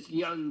leading this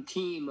young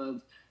team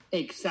of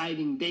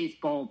exciting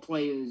baseball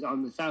players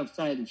on the south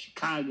side of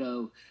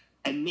Chicago,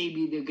 and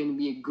maybe they're going to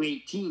be a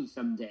great team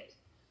someday.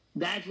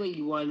 That's what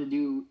you want to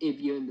do if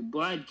you're in the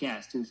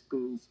broadcaster's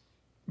booth.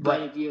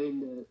 But if you're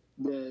in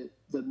the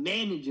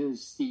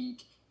manager's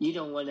seat, you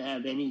don't want to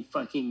have any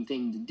fucking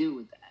thing to do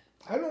with that.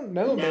 I don't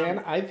know, man.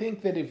 I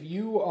think that if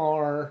you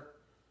are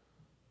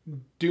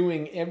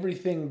doing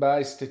everything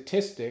by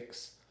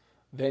statistics,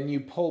 then you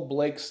pull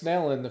Blake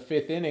Snell in the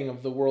 5th inning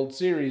of the World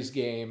Series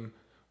game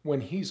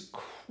when he's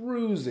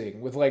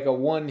cruising with a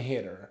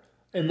one-hitter,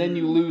 and then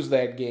you lose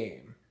that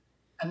game.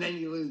 And then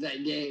you lose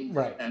that game.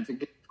 Right. That's a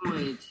good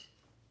point.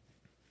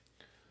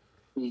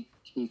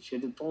 He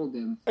should have pulled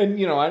him. And,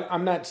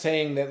 I'm not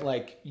saying that,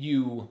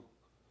 you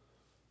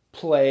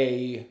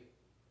play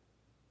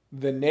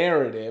the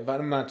narrative.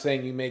 I'm not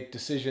saying you make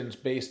decisions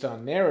based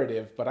on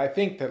narrative, but I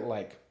think that,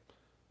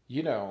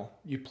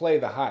 you play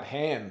the hot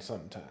hand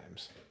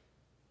sometimes.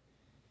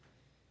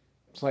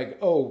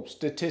 It's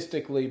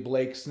statistically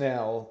Blake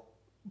Snell,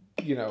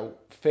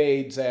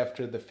 fades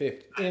after the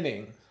 5th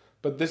inning,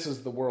 but this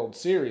is the World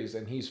Series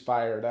and he's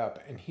fired up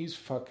and he's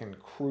fucking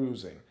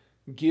cruising.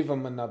 Give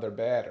him another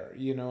batter.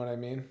 You know what I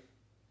mean?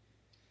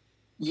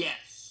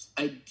 Yes,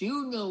 I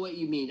do know what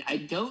you mean. I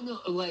don't know,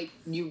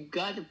 you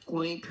got a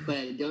point, but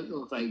I don't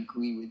know if I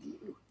agree with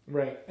you.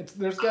 Right.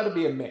 There's got to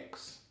be a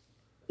mix.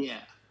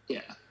 Yeah.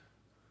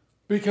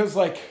 Because,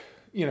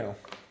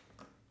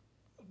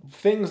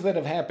 things that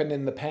have happened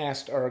in the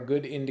past are a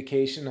good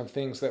indication of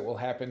things that will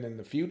happen in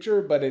the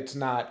future, but it's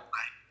not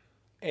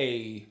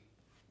a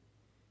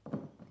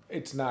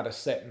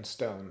set in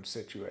stone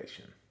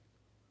situation.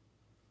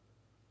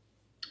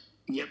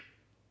 Yep.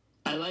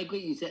 I like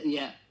what you said.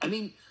 Yeah. I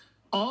mean,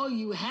 all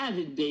you have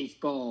in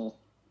baseball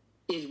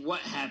is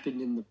what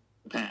happened in the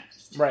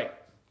past. Right.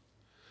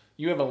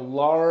 You have a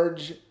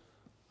large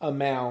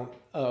amount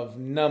of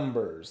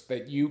numbers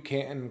that you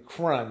can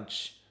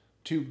crunch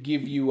to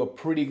give you a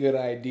pretty good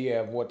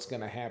idea of what's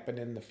going to happen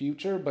in the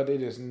future, but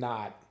it is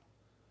not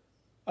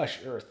a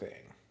sure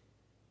thing.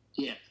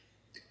 Yeah.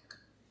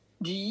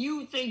 Do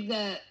you think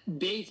that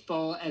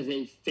baseball as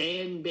a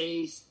fan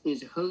base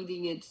is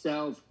hurting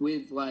itself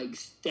with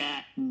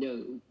stat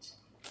nodes?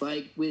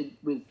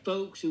 With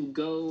folks who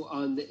go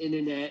on the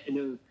internet and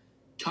are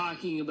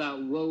talking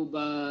about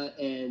WOBA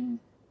and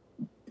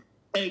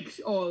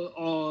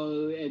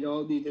XRR and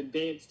all these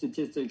advanced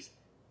statistics,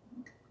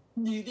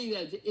 Do you think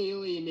that's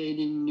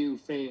alienating new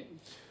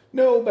fans?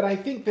 No, but I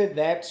think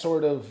that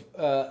sort of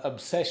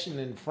obsession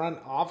in front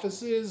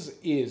offices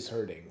is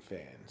hurting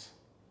fans.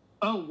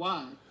 Oh,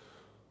 why?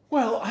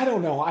 Well, I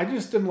don't know. I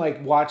just am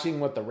like watching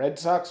what the Red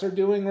Sox are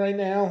doing right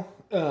now,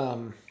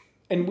 and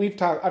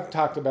I've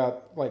talked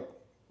about, like,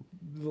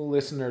 the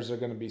listeners are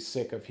going to be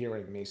sick of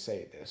hearing me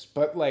say this,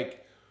 but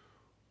like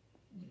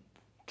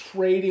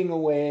trading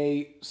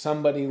away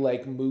somebody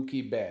like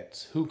Mookie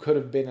Betts, who could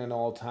have been an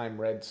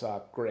all-time Red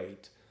Sox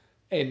great,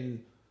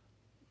 and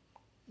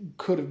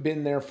could have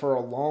been there for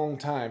a long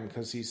time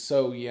because he's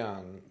so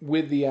young,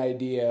 with the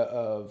idea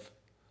of,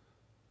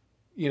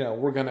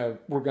 we're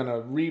gonna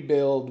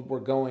rebuild, we're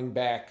going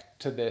back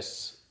to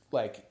this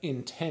like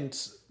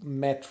intense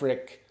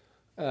metric,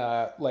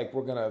 like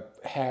we're gonna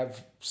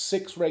have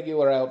 6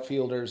 regular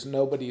outfielders,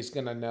 nobody's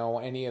gonna know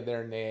any of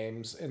their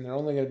names, and they're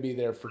only gonna be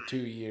there for 2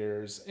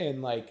 years,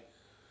 and like,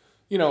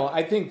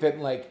 I think that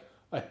like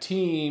a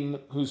team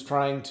who's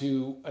trying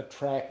to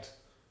attract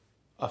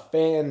a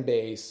fan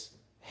base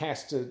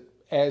has to,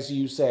 as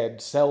you said,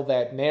 sell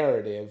that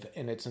narrative,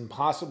 and it's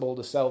impossible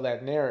to sell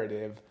that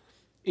narrative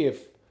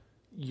if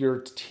your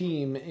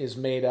team is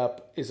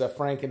a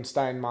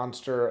Frankenstein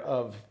monster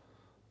of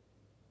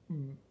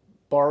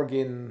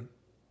bargain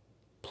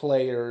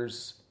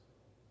players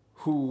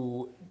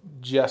who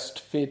just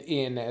fit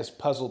in as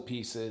puzzle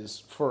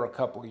pieces for a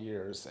couple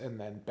years and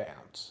then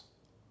bounce.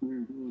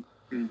 Mm-hmm.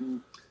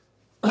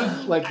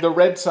 Mm-hmm. Like the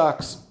Red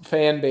Sox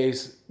fan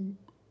base,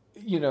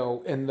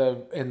 and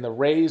the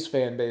Rays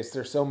fan base,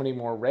 there's so many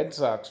more Red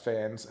Sox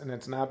fans, and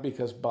it's not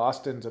because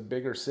Boston's a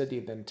bigger city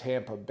than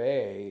Tampa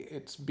Bay.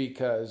 It's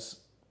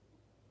because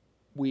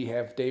we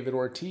have David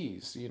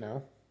Ortiz,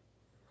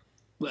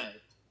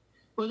 Right.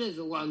 Well, there's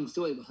a long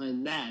story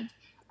behind that.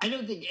 I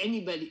don't think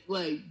anybody,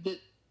 like,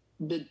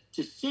 the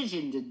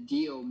decision to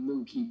deal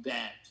Mookie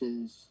Betts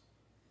is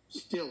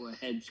still a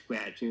head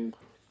scratcher.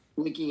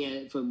 Looking at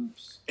it from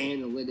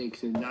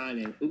analytics or not,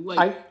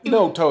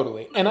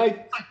 totally, and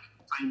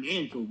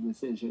financial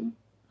decision.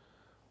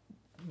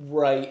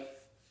 Right.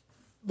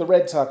 The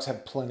Red Sox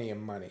have plenty of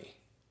money.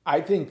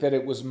 I think that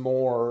it was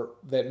more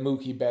that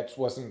Mookie Betts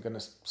wasn't going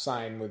to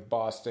sign with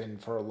Boston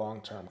for a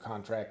long-term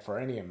contract for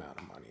any amount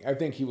of money. I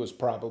think he was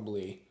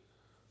probably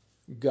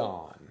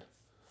gone.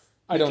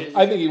 I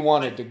think he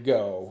wanted to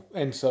go,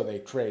 and so they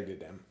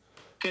traded him.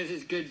 Because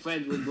his good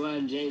friend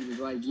LeBron James was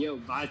like, yo,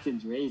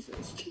 Boston's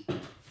racist.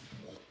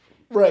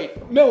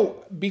 Right.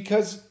 No,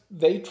 because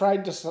they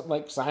tried to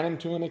sign him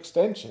to an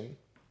extension.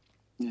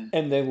 Yeah.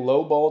 And they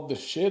lowballed the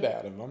shit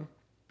out of him.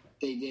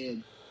 They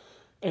did.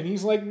 And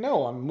he's like,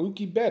 no, I'm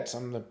Mookie Betts.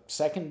 I'm the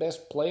second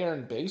best player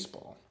in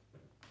baseball.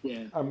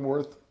 Yeah. I'm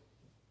worth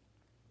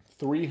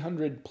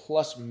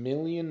 $300+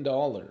 million.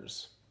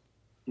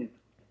 Yeah.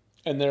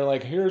 And they're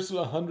like, here's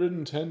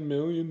 $110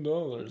 million.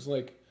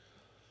 Like,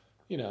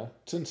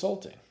 it's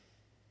insulting.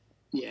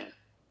 Yeah.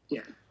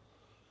 Yeah.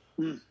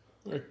 Mm.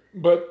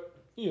 But,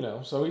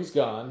 so he's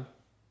gone.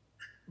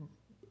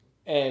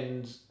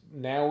 And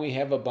now we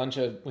have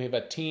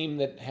a team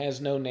that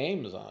has no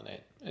names on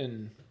it.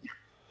 And,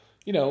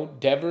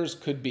 Devers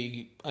could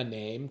be a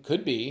name.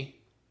 Could be.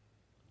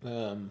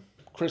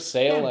 Chris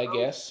Sale, I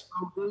guess.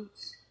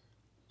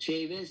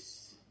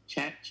 Chavis.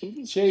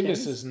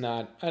 Chavis is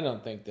not. I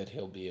don't think that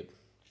he'll be a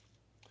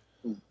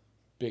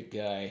big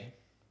guy.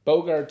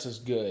 Bogarts is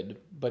good,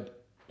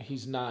 but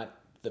he's not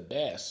the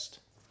best.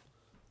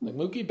 Like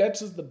Mookie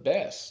Betts is the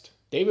best.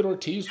 David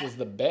Ortiz was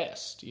the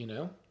best,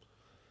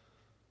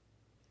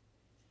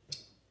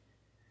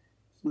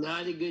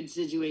 Not a good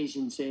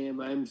situation, Sam.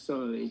 I'm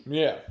sorry.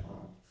 Yeah.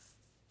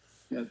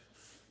 Yep.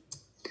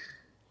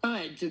 All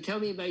right, so tell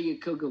me about your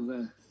coq au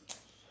vin.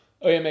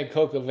 Oh, yeah, I made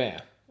coq au vin,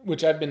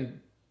 which I've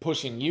been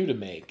pushing you to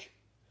make.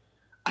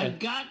 I've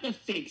got the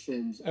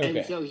fixings, okay.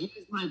 And so here's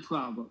my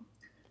problem.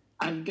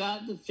 I've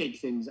got the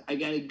fixings. I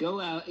got to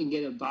go out and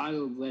get a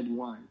bottle of red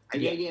wine. I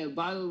got to get a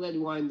bottle of red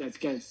wine that's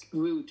got a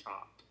screw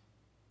top.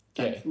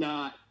 That's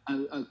not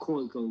a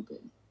cork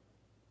open.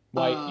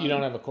 Why, you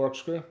don't have a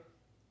corkscrew?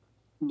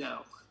 No.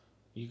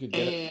 You could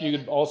you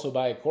could also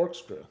buy a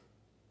corkscrew.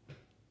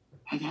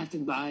 I'd have to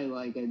buy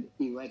like an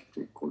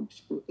electric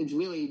corkscrew. It's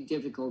really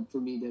difficult for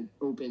me to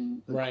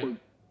open a cork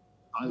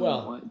bottle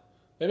of wine.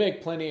 They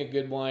make plenty of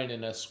good wine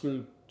in a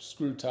screw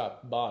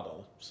top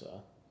bottle,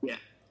 so. Yeah.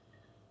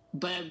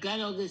 But I've got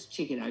all this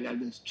chicken. I got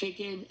this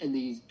chicken and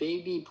these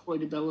baby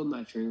portobello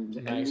mushrooms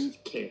and these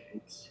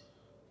carrots.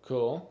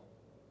 Cool.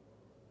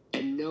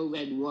 And no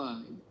red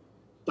wine.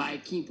 But I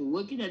keep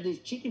looking at these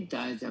chicken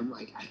thighs. I'm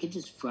like, I could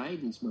just fry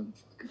these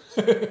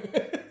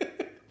motherfuckers.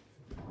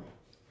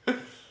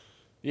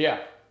 Yeah.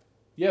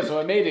 Yeah, so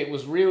I made it. It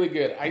was really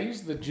good. I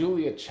used the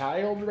Julia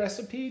Child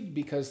recipe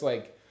because,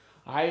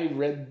 I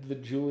read the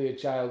Julia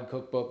Child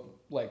cookbook,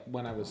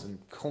 when I was in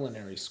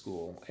culinary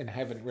school and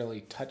haven't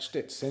really touched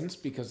it since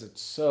because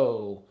it's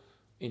so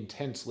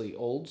intensely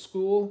old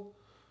school.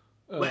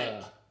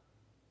 Right.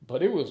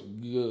 But it was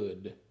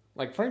good.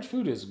 French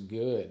food is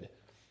good.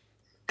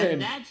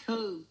 And that's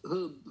her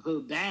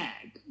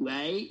bag,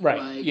 right?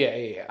 Right. Like,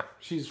 yeah.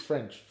 She's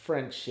French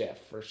chef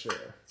for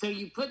sure. So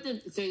you put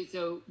them.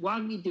 So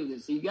walk me through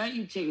this. So you got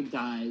your chicken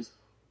thighs.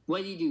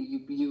 What do?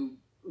 You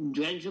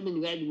drench them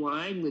in red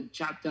wine with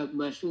chopped up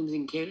mushrooms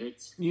and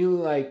carrots. You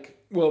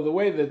the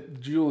way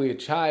that Julia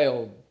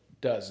Child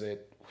does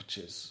it, which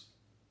is,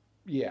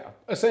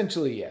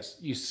 essentially yes.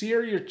 You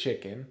sear your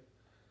chicken.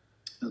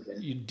 Okay.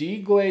 You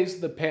deglaze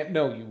the pan.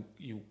 No,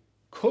 you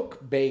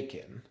cook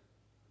bacon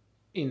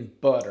in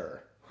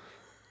butter.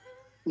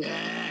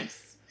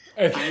 Yes.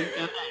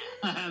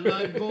 I'm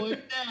on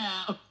board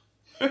now.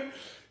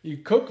 You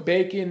cook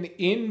bacon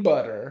in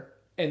butter,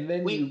 and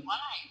then why?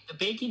 The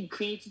bacon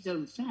creates its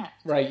own fat.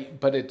 Right,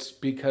 but it's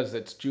because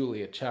it's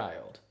Julia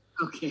Child.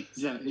 Okay,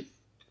 sorry.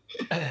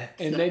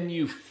 And then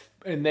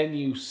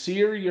you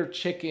sear your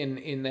chicken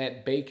in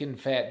that bacon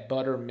fat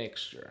butter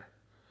mixture.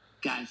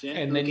 Gotcha.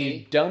 And then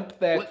you dump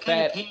that what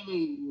fat. What kind of pan are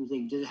you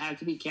using? Does it have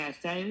to be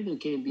cast iron, or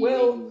can it be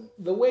regular?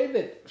 The way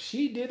that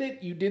she did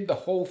it, you did the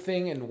whole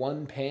thing in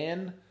one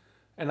pan,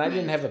 and I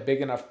didn't have a big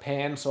enough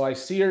pan, so I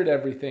seared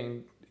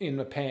everything in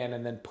the pan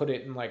and then put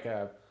it in like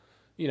a,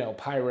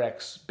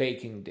 Pyrex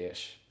baking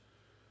dish.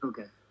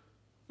 Okay.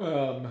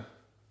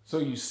 So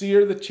you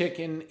sear the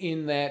chicken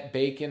in that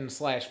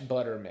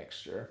bacon/butter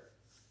mixture,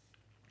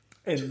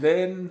 and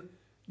then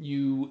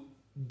you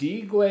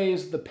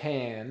deglaze the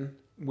pan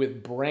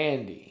with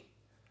brandy,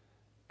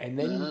 and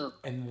then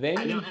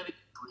I don't have any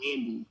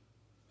brandy.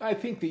 I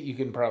think that you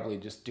can probably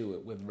just do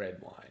it with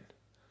red wine.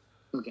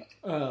 Okay.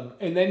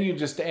 And then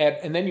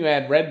you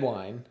add red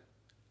wine,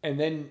 and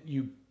then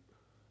you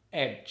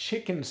add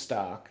chicken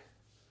stock,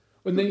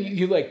 and then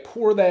you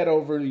pour that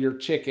over your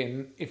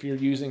chicken if you're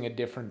using a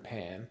different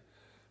pan,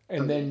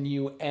 and then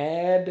you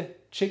add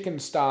chicken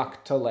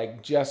stock to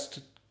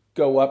just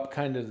go up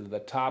kind of to the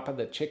top of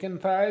the chicken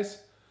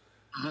thighs,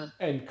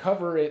 and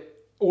cover it.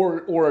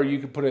 Or you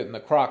could put it in the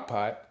crock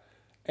pot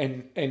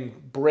and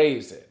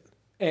braise it.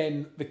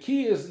 And the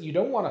key is you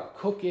don't want to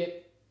cook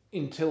it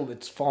until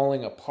it's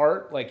falling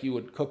apart like you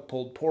would cook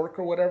pulled pork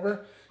or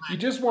whatever. You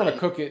just want to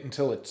cook it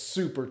until it's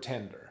super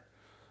tender.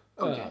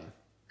 Okay.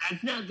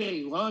 That's not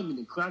very long in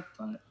the crock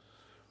pot.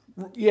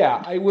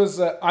 Yeah,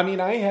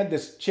 I had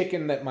this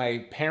chicken that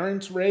my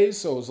parents raised,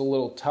 so it was a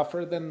little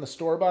tougher than the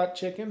store-bought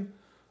chicken.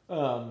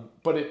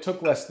 But it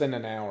took less than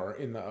an hour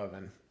in the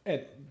oven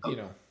at,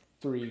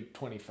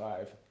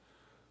 325.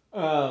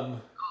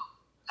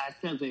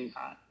 That's not very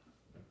hot.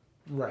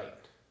 Right.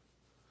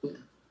 Yeah.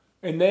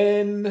 And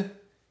then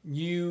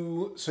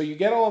you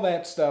get all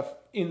that stuff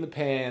in the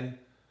pan,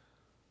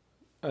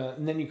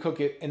 and then you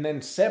cook it, and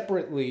then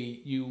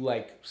separately you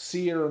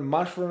sear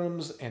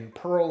mushrooms and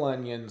pearl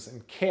onions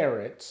and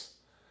carrots,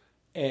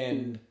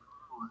 and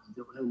I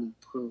don't have any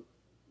pearls.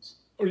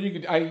 Or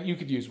you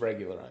could use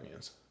regular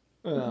onions,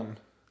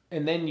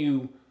 and then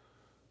you.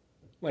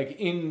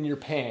 In your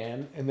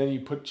pan, and then you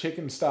put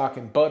chicken stock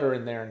and butter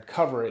in there and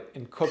cover it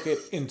and cook it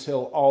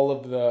until all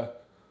of the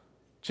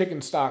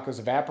chicken stock is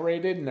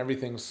evaporated and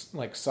everything's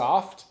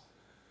soft.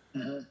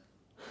 And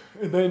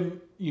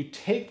then you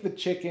take the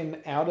chicken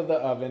out of the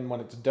oven when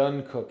it's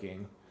done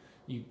cooking.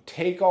 You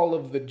take all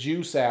of the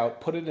juice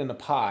out, put it in a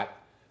pot,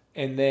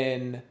 and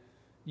then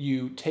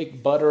you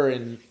take butter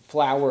and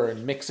flour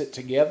and mix it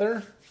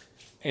together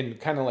and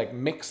kind of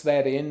mix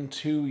that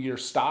into your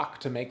stock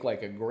to make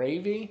a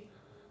gravy.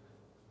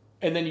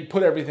 And then you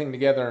put everything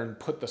together and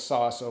put the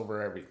sauce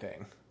over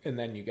everything. And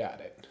then you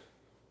got it.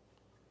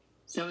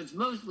 So it's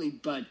mostly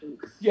butter.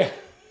 Yeah.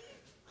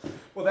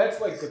 Well, that's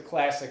the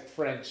classic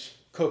French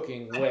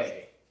cooking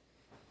way.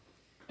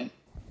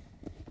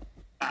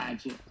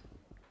 Gotcha.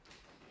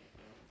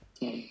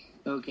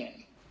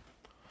 Okay.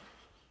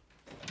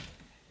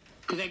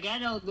 Because I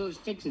got all those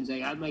fixings. I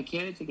got my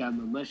carrots, I got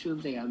my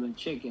mushrooms, I got my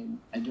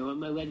chicken. I don't have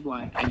my red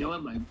wine. I don't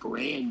have my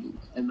brandy.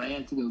 I might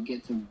have to go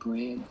get some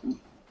brandy.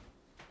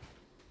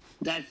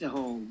 That's the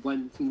whole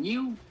one for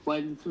you,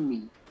 one for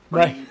me.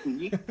 Right. One for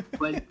you,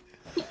 one.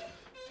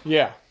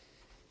 Yeah.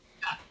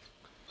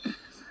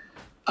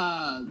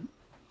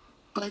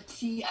 But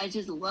see, I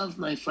just love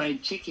my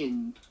fried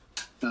chicken.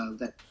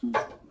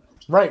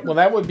 Right. Well,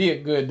 that would be a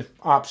good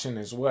option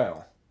as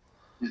well.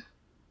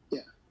 Yeah.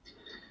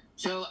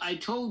 So I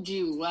told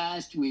you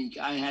last week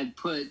I had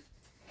put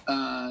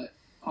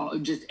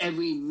just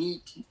every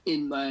meat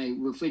in my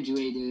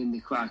refrigerator in the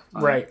crock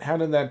pot. Right. How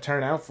did that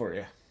turn out for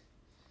you?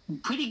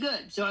 Pretty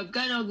good. So I've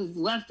got all this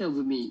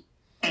leftover meat.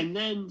 And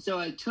then, so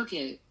I took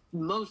it,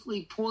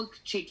 mostly pork,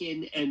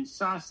 chicken, and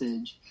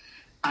sausage.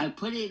 I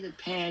put it in a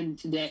pan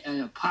today,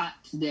 in a pot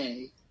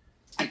today.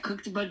 I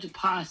cooked a bunch of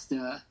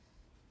pasta.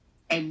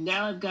 And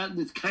now I've got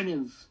this kind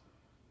of,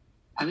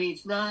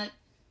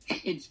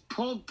 it's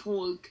pulled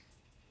pork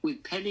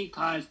with penne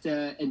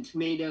pasta and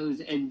tomatoes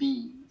and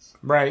beans.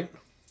 Right.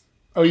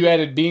 Oh, you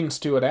added beans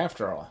to it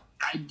after all.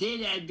 I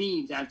did add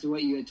beans after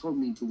what you had told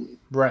me to do.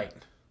 Right.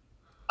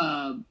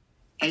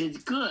 And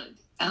it's good.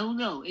 I don't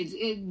know. This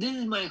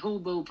is my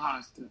hobo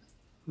pasta.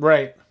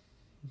 Right.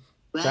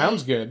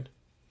 Sounds good.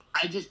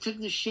 I just took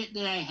the shit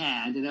that I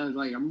had and I was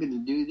like, I'm going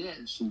to do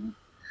this. And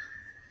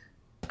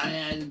I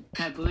add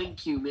pepper and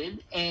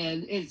cumin,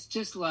 and it's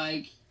just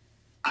like,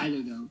 I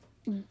don't know.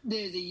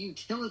 There's a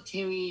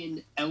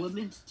utilitarian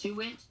element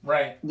to it.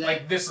 Right.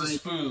 Like this is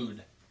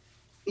food.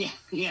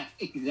 Yeah,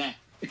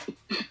 exactly.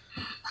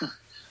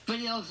 But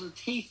it also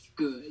tastes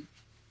good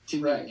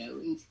to me, at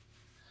least.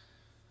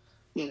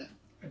 You know.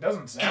 It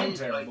doesn't sound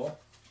terrible.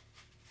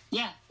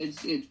 Yeah,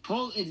 it's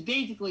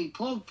basically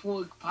pulled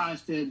pork,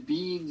 pasta,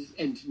 beans,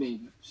 and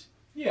tomatoes.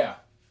 Yeah.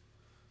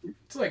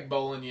 It's like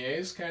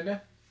bolognese, kind of.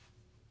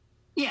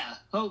 Yeah,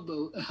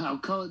 I'll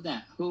call it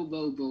that.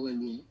 Hobo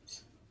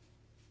bolognese.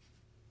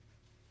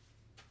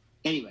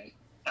 Anyway,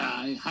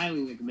 I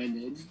highly recommend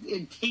it.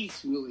 It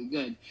tastes really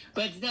good,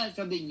 but it's not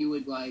something you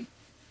would like,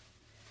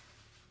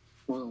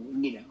 well,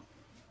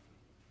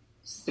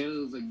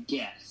 serve a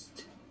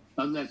guest.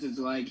 Unless it's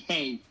like,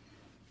 hey,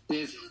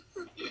 there's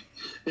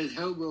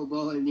hobo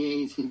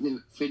bolognese in the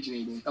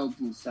refrigerator. Help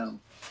yourself.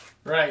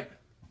 Right.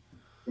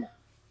 Yeah.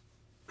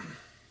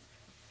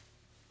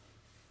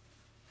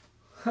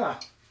 Huh.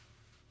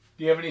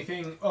 Do you have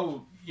anything?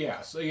 Oh,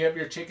 yeah. So you have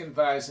your chicken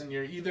thighs, and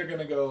you're either going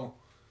to go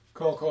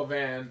coq au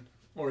vin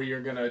or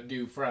you're going to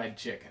do fried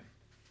chicken.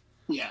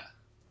 Yeah.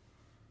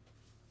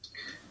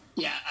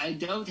 Yeah, I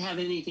don't have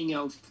anything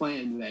else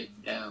planned right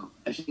now.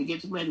 I should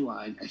get some red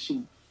wine. I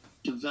should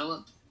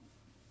develop.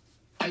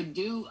 I'll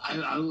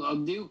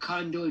do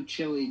condor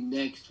chili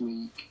next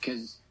week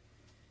because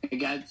I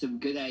got some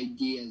good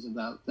ideas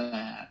about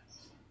that.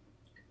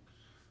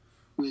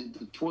 With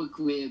the pork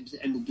ribs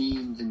and the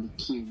beans and the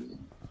cumin.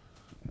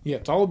 Yeah,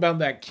 it's all about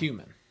that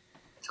cumin.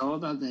 It's all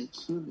about that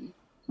cumin.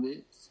 It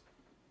is.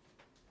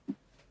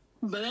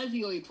 But that's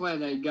the only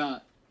plan I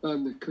got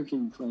on the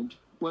cooking front.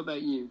 What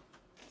about you?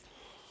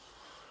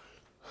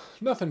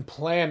 Nothing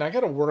planned. I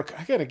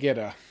gotta get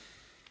a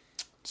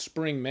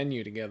spring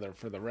menu together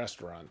for the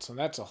restaurant. So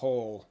that's a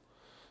whole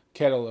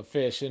kettle of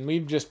fish. And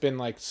we've just been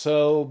like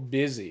so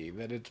busy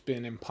that it's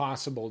been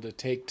impossible to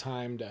take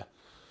time to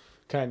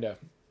kind of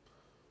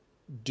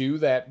do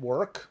that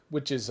work,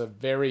 which is a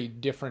very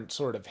different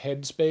sort of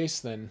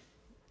headspace than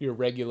your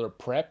regular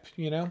prep,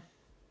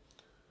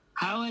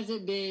 How has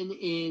it been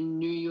in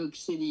New York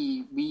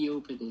City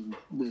reopening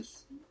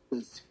this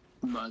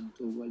month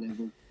or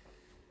whatever?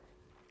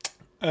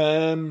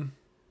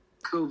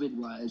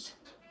 COVID-wise.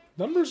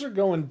 Numbers are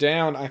going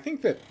down. I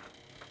think that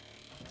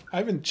I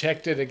haven't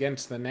checked it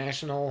against the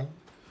national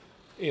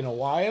in a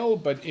while,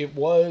 but it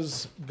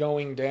was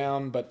going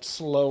down, but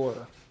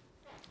slower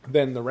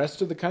than the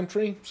rest of the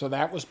country. So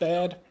that was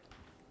bad.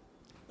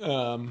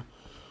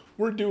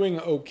 We're doing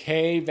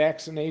okay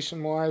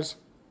vaccination-wise.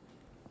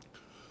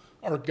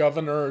 Our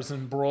governor is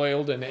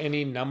embroiled in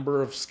any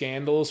number of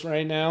scandals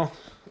right now.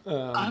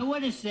 I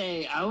want to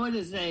say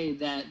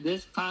that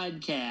this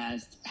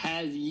podcast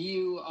has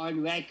you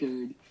on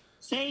record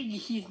saying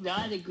he's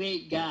not a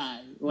great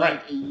guy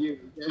like a year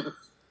ago.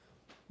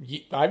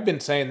 I've been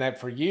saying that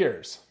for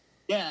years.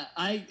 Yeah,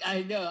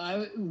 I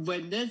know.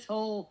 When his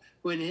whole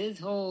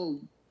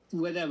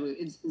whatever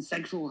it's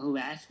sexual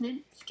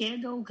harassment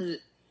scandal because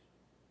it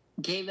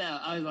came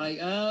out, I was like,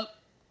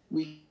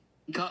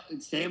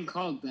 Sam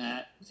called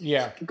that.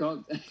 Yeah.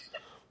 Called that.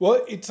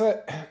 Well, it's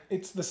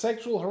the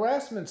sexual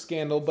harassment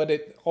scandal, but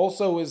it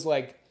also is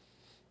like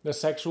the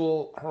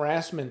sexual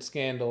harassment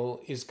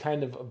scandal is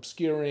kind of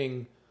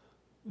obscuring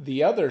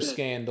the other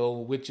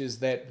scandal, which is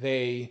that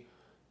they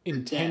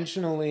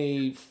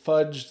intentionally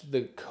fudged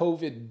the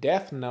COVID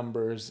death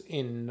numbers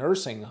in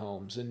nursing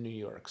homes in New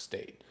York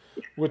State,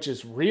 which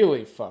is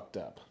really fucked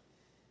up.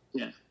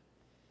 Yeah.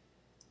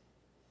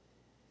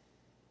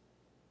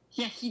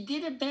 Yeah, he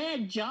did a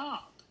bad job.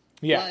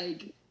 Yeah.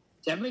 Like,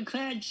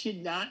 Democrats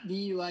should not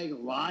be, like,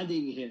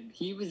 lauding him.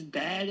 He was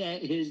bad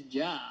at his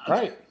job.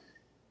 Right.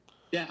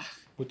 Yeah.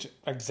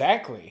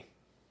 Exactly.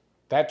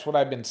 That's what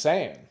I've been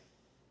saying.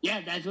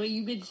 Yeah, that's what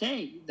you've been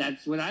saying.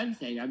 That's what I'm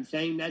saying. I'm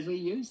saying that's what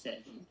you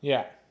said.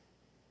 Yeah.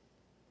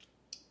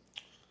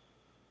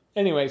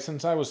 Anyway,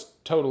 since I was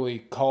totally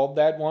called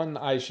that one,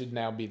 I should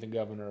now be the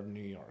governor of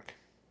New York.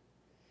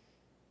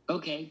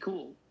 Okay,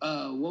 cool.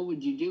 What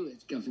would you do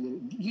as governor?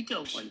 You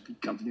don't want to be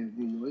governor of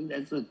New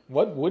York.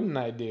 What wouldn't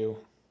I do?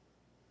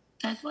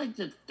 That's like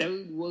the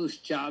third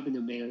worst job in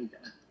America.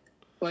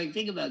 Like,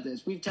 think about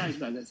this. We've talked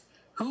about this.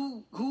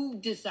 Who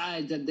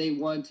decides that they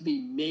want to be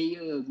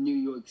mayor of New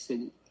York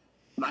City?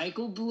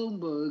 Michael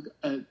Bloomberg.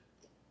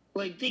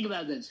 Think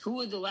about this. Who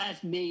were the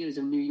last mayors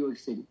of New York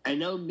City? I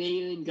know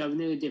mayor and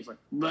governor are different,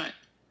 but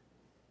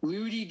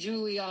Rudy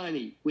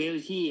Giuliani, where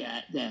is he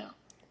at now?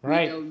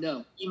 Right. We don't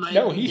know. He might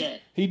be dead.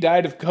 He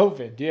died of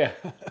COVID, yeah.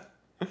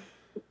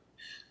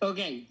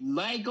 Okay,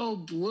 Michael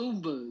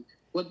Bloomberg.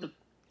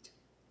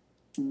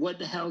 What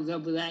the hell's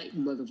up with that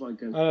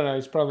motherfucker? I don't know.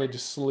 He's probably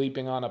just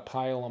sleeping on a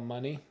pile of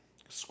money.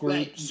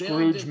 Scrooge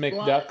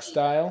McDuck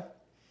style.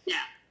 Yeah.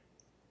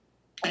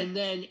 And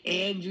then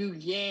Andrew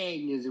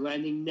Yang is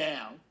running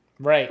now.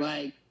 Right.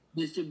 Like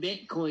Mr.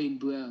 Bitcoin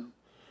bro.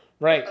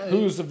 Right.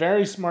 Who's a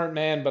very smart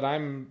man, but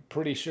I'm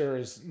pretty sure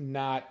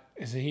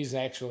he's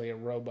actually a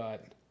robot.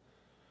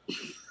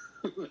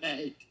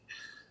 Right.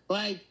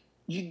 Like,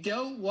 you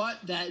don't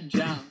want that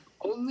job.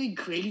 Only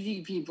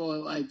crazy people are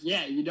like,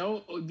 yeah, you know,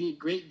 it would be a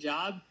great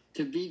job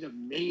to be the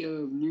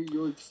mayor of New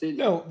York City.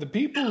 No, the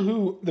people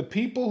who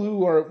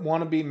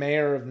want to be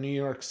mayor of New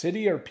York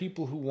City are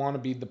people who want to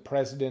be the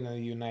president of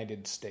the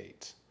United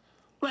States.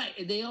 Right,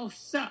 and they all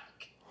suck.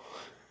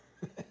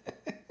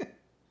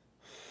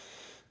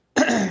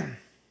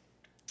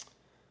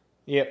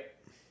 Yep.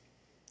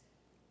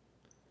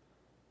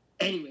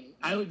 Anyway,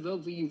 I would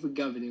vote for you for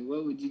governor.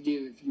 What would you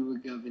do if you were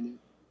governor?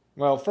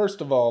 Well, first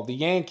of all, the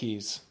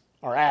Yankees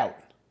are out.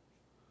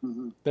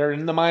 Mm-hmm. They're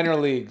in the minor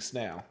leagues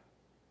now.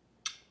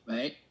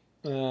 Right?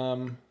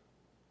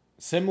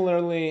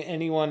 Similarly,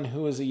 anyone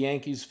who is a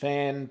Yankees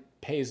fan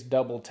pays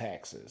double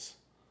taxes.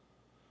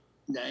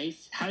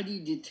 Nice. How do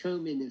you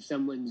determine if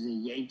someone's a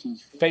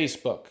Yankees fan?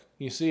 Facebook.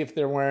 You see if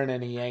they're wearing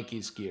any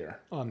Yankees gear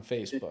on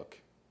Facebook.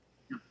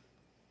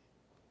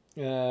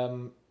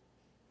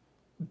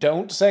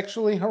 Don't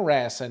sexually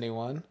harass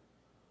anyone.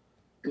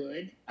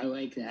 Good. I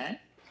like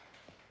that.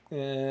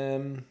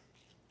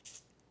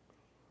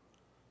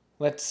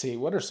 Let's see.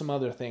 What are some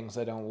other things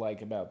I don't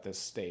like about this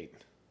state?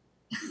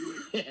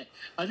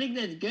 I think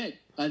that's good.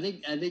 I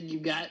think you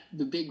got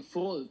the big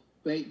four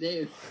right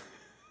there.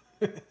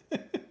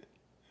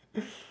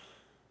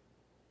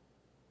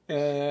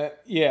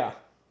 Yeah.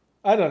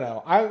 I don't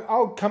know.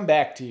 I'll come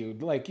back to you.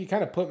 Like, you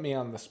kind of put me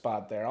on the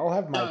spot there. I'll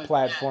have my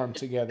platform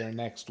together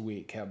next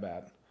week. How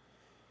about?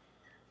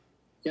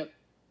 Yep.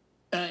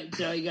 All right,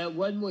 so I got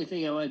one more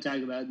thing I want to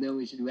talk about, and then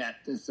we should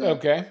wrap this up.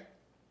 Okay.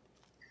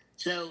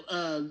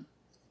 So,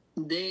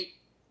 they,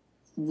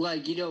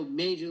 like, you know,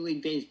 Major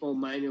League Baseball,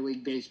 Minor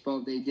League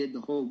Baseball, they did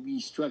the whole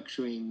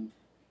restructuring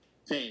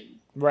thing.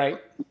 Right.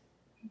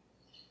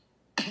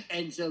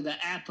 And so the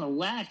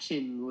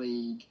Appalachian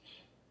League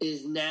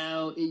is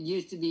now, it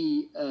used to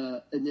be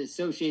an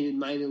associated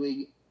minor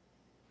league.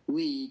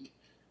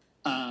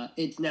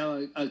 It's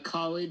now a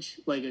college,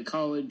 like a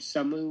college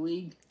summer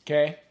league.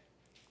 Okay.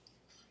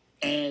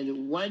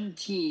 And one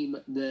team,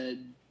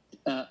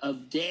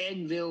 of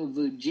Danville,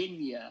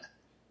 Virginia,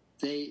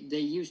 they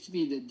used to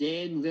be the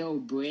Danville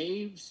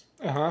Braves.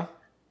 Uh-huh.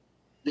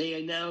 They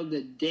are now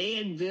the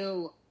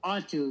Danville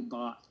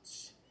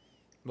Autobots.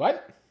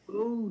 What?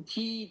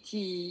 Otterbots.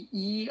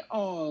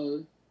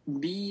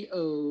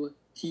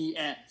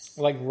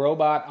 Like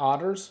robot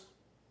otters?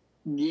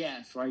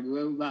 Yes, like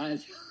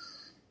robots.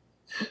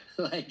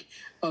 Like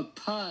a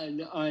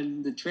pun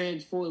on the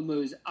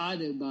Transformers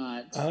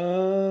Autobots.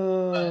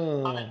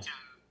 Oh.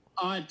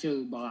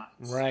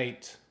 Autobots.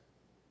 Right.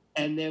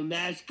 And their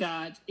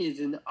mascot is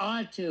an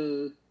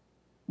otter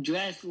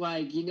dressed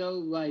like, you know,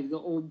 like the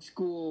old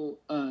school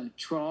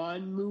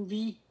Tron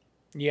movie.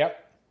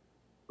 Yep.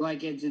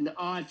 Like it's an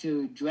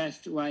otter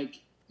dressed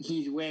like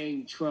he's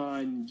wearing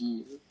Tron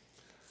gear.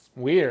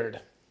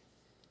 Weird.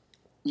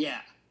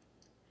 Yeah.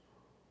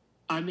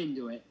 I'm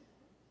into it.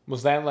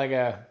 Was that like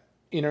a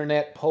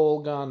internet poll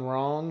gone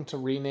wrong to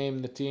rename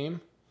the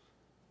team?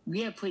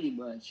 Yeah, pretty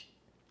much.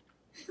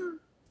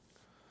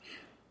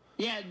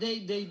 Yeah, they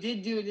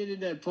did do an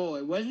internet poll.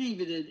 It wasn't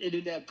even an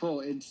internet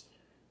poll. It's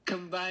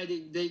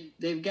combining,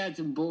 they've got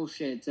some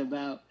bullshits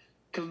about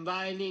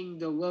combining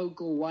the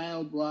local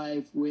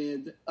wildlife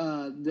with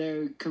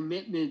their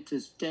commitment to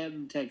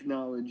STEM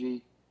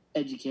technology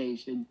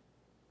education.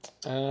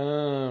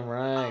 Oh,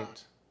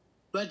 right.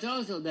 But it's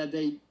also that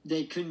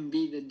they couldn't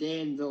be the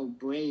Danville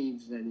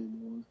Braves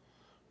anymore.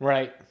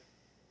 Right.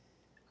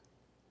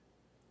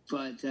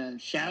 But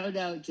shout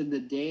out to the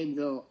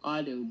Danville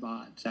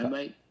Autobots. I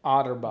might...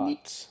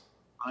 Otterbots.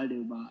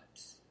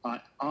 Autobots.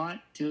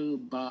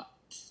 Autobots.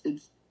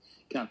 It's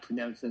got to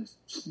pronounce those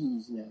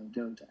T's now,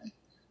 don't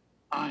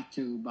I?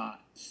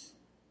 Autobots.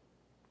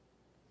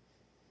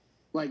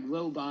 Like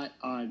robot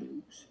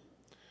otters.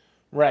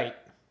 Right.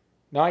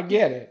 No, I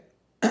get it.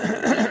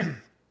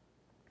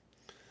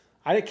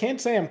 I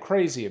can't say I'm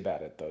crazy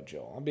about it, though,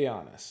 Joel. I'll be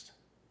honest.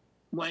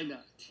 Why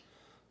not?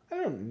 I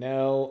don't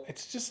know.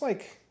 It's just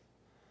like,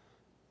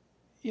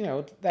 you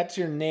know, that's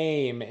your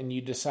name, and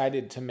you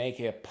decided to make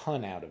a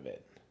pun out of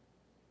it.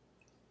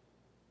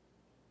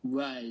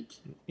 Right.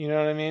 You know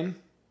what I mean?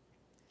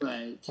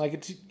 Right. Like,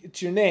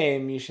 it's your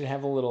name. You should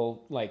have a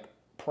little, like,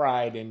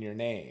 pride in your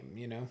name,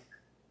 you know?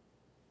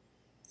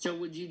 So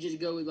would you just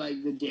go with,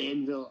 like, the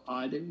Danville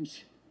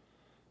Otters?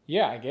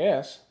 Yeah, I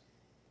guess.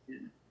 Yeah.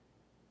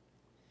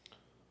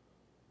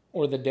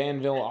 Or the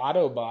Danville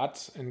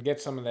Autobots and get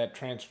some of that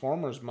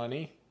Transformers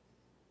money.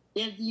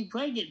 Yeah, you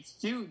probably get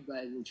sued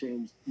by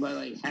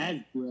like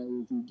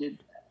Hasbro if you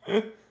did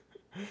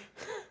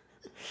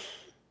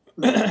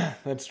that.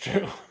 That's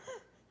true.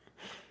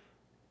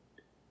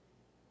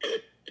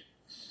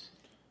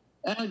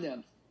 I don't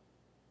know.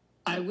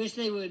 I wish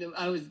they would have.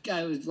 I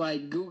was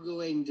like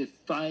Googling to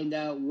find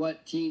out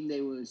what team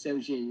they were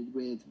associated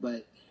with,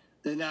 but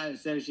they're not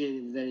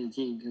associated with any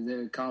team because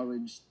they're a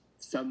college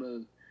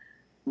summer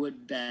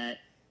wood bat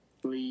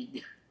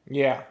league.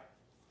 Yeah.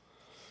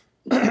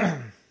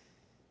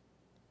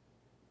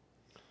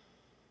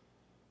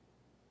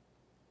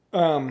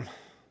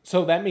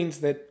 So that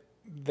means that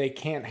they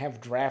can't have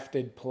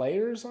drafted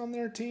players on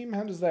their team?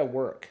 How does that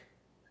work?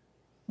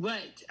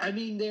 Right. I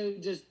mean, they're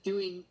just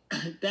doing.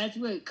 That's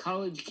where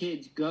college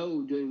kids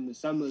go during the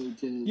summer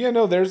to. Yeah,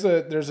 no. There's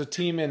a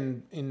team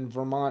in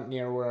Vermont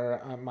near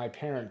where my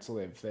parents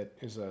live that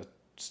is a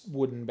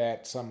wooden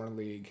bat summer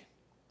league.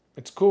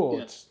 It's cool.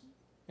 Yeah.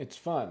 It's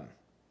fun.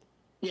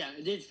 Yeah,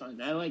 it is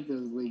fun. I like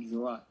those leagues a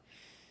lot.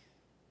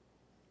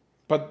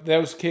 But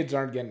those kids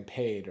aren't getting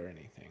paid or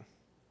anything.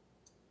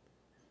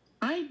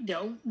 I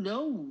don't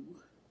know.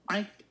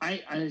 I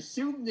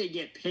assume they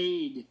get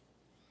paid.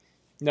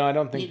 No, I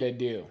don't think they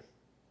do.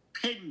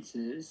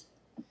 Pittances.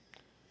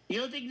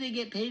 You don't think they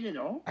get paid at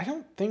all? I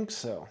don't think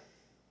so.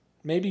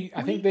 Maybe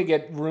I think they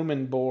get room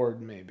and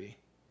board. Maybe.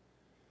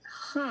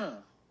 Huh.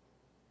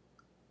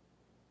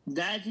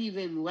 That's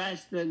even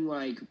less than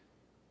like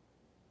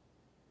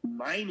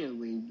minor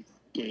league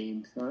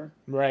games, huh?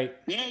 Right.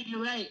 Yeah,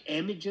 you're right.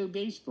 Amateur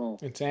baseball.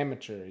 It's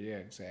amateur. Yeah,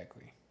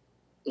 exactly.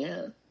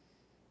 Yeah.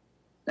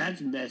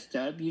 That's messed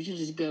up. You should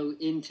just go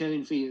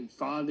intern for your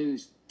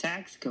father's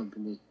tax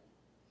company.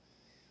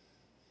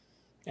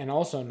 And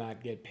also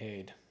not get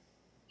paid.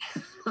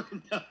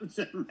 No,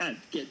 so not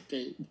get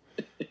paid.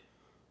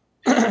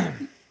 Huh.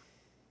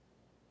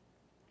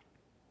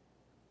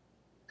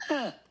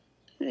 I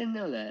didn't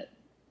know that.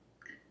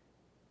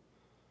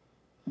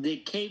 The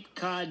Cape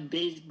Cod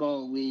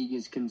Baseball League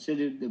is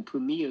considered the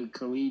premier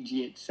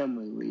collegiate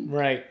summer league.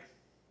 Right.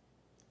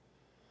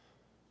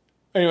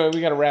 Anyway,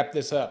 we got to wrap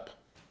this up.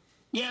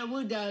 Yeah,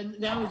 we're done.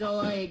 That was all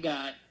I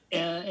got.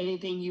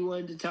 Anything you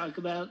wanted to talk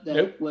about that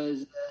Nope.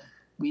 was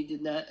we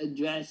did not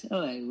address?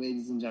 All right,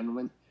 ladies and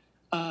gentlemen.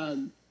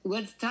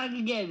 Let's talk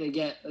again.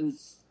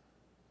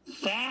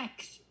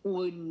 Facts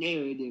or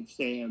narrative,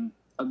 Sam?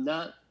 I'm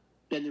not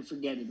going to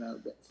forget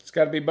about this. It's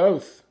got to be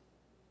both.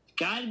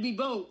 Got to be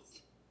both.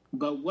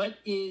 But what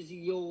is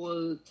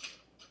your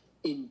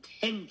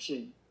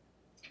intention?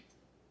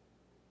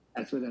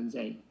 That's what I'm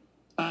saying.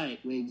 All right,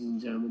 ladies and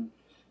gentlemen.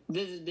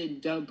 This has been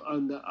Dump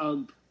on the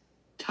Ump,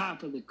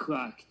 top of the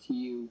clock to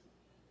you.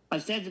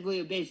 Ostensibly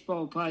a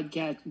baseball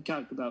podcast. We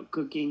talk about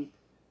cooking.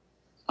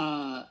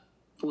 For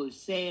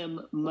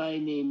Sam, my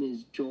name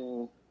is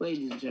Joel.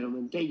 Ladies and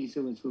gentlemen, thank you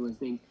so much for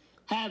listening.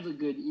 Have a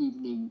good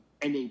evening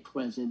and a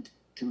pleasant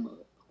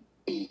tomorrow.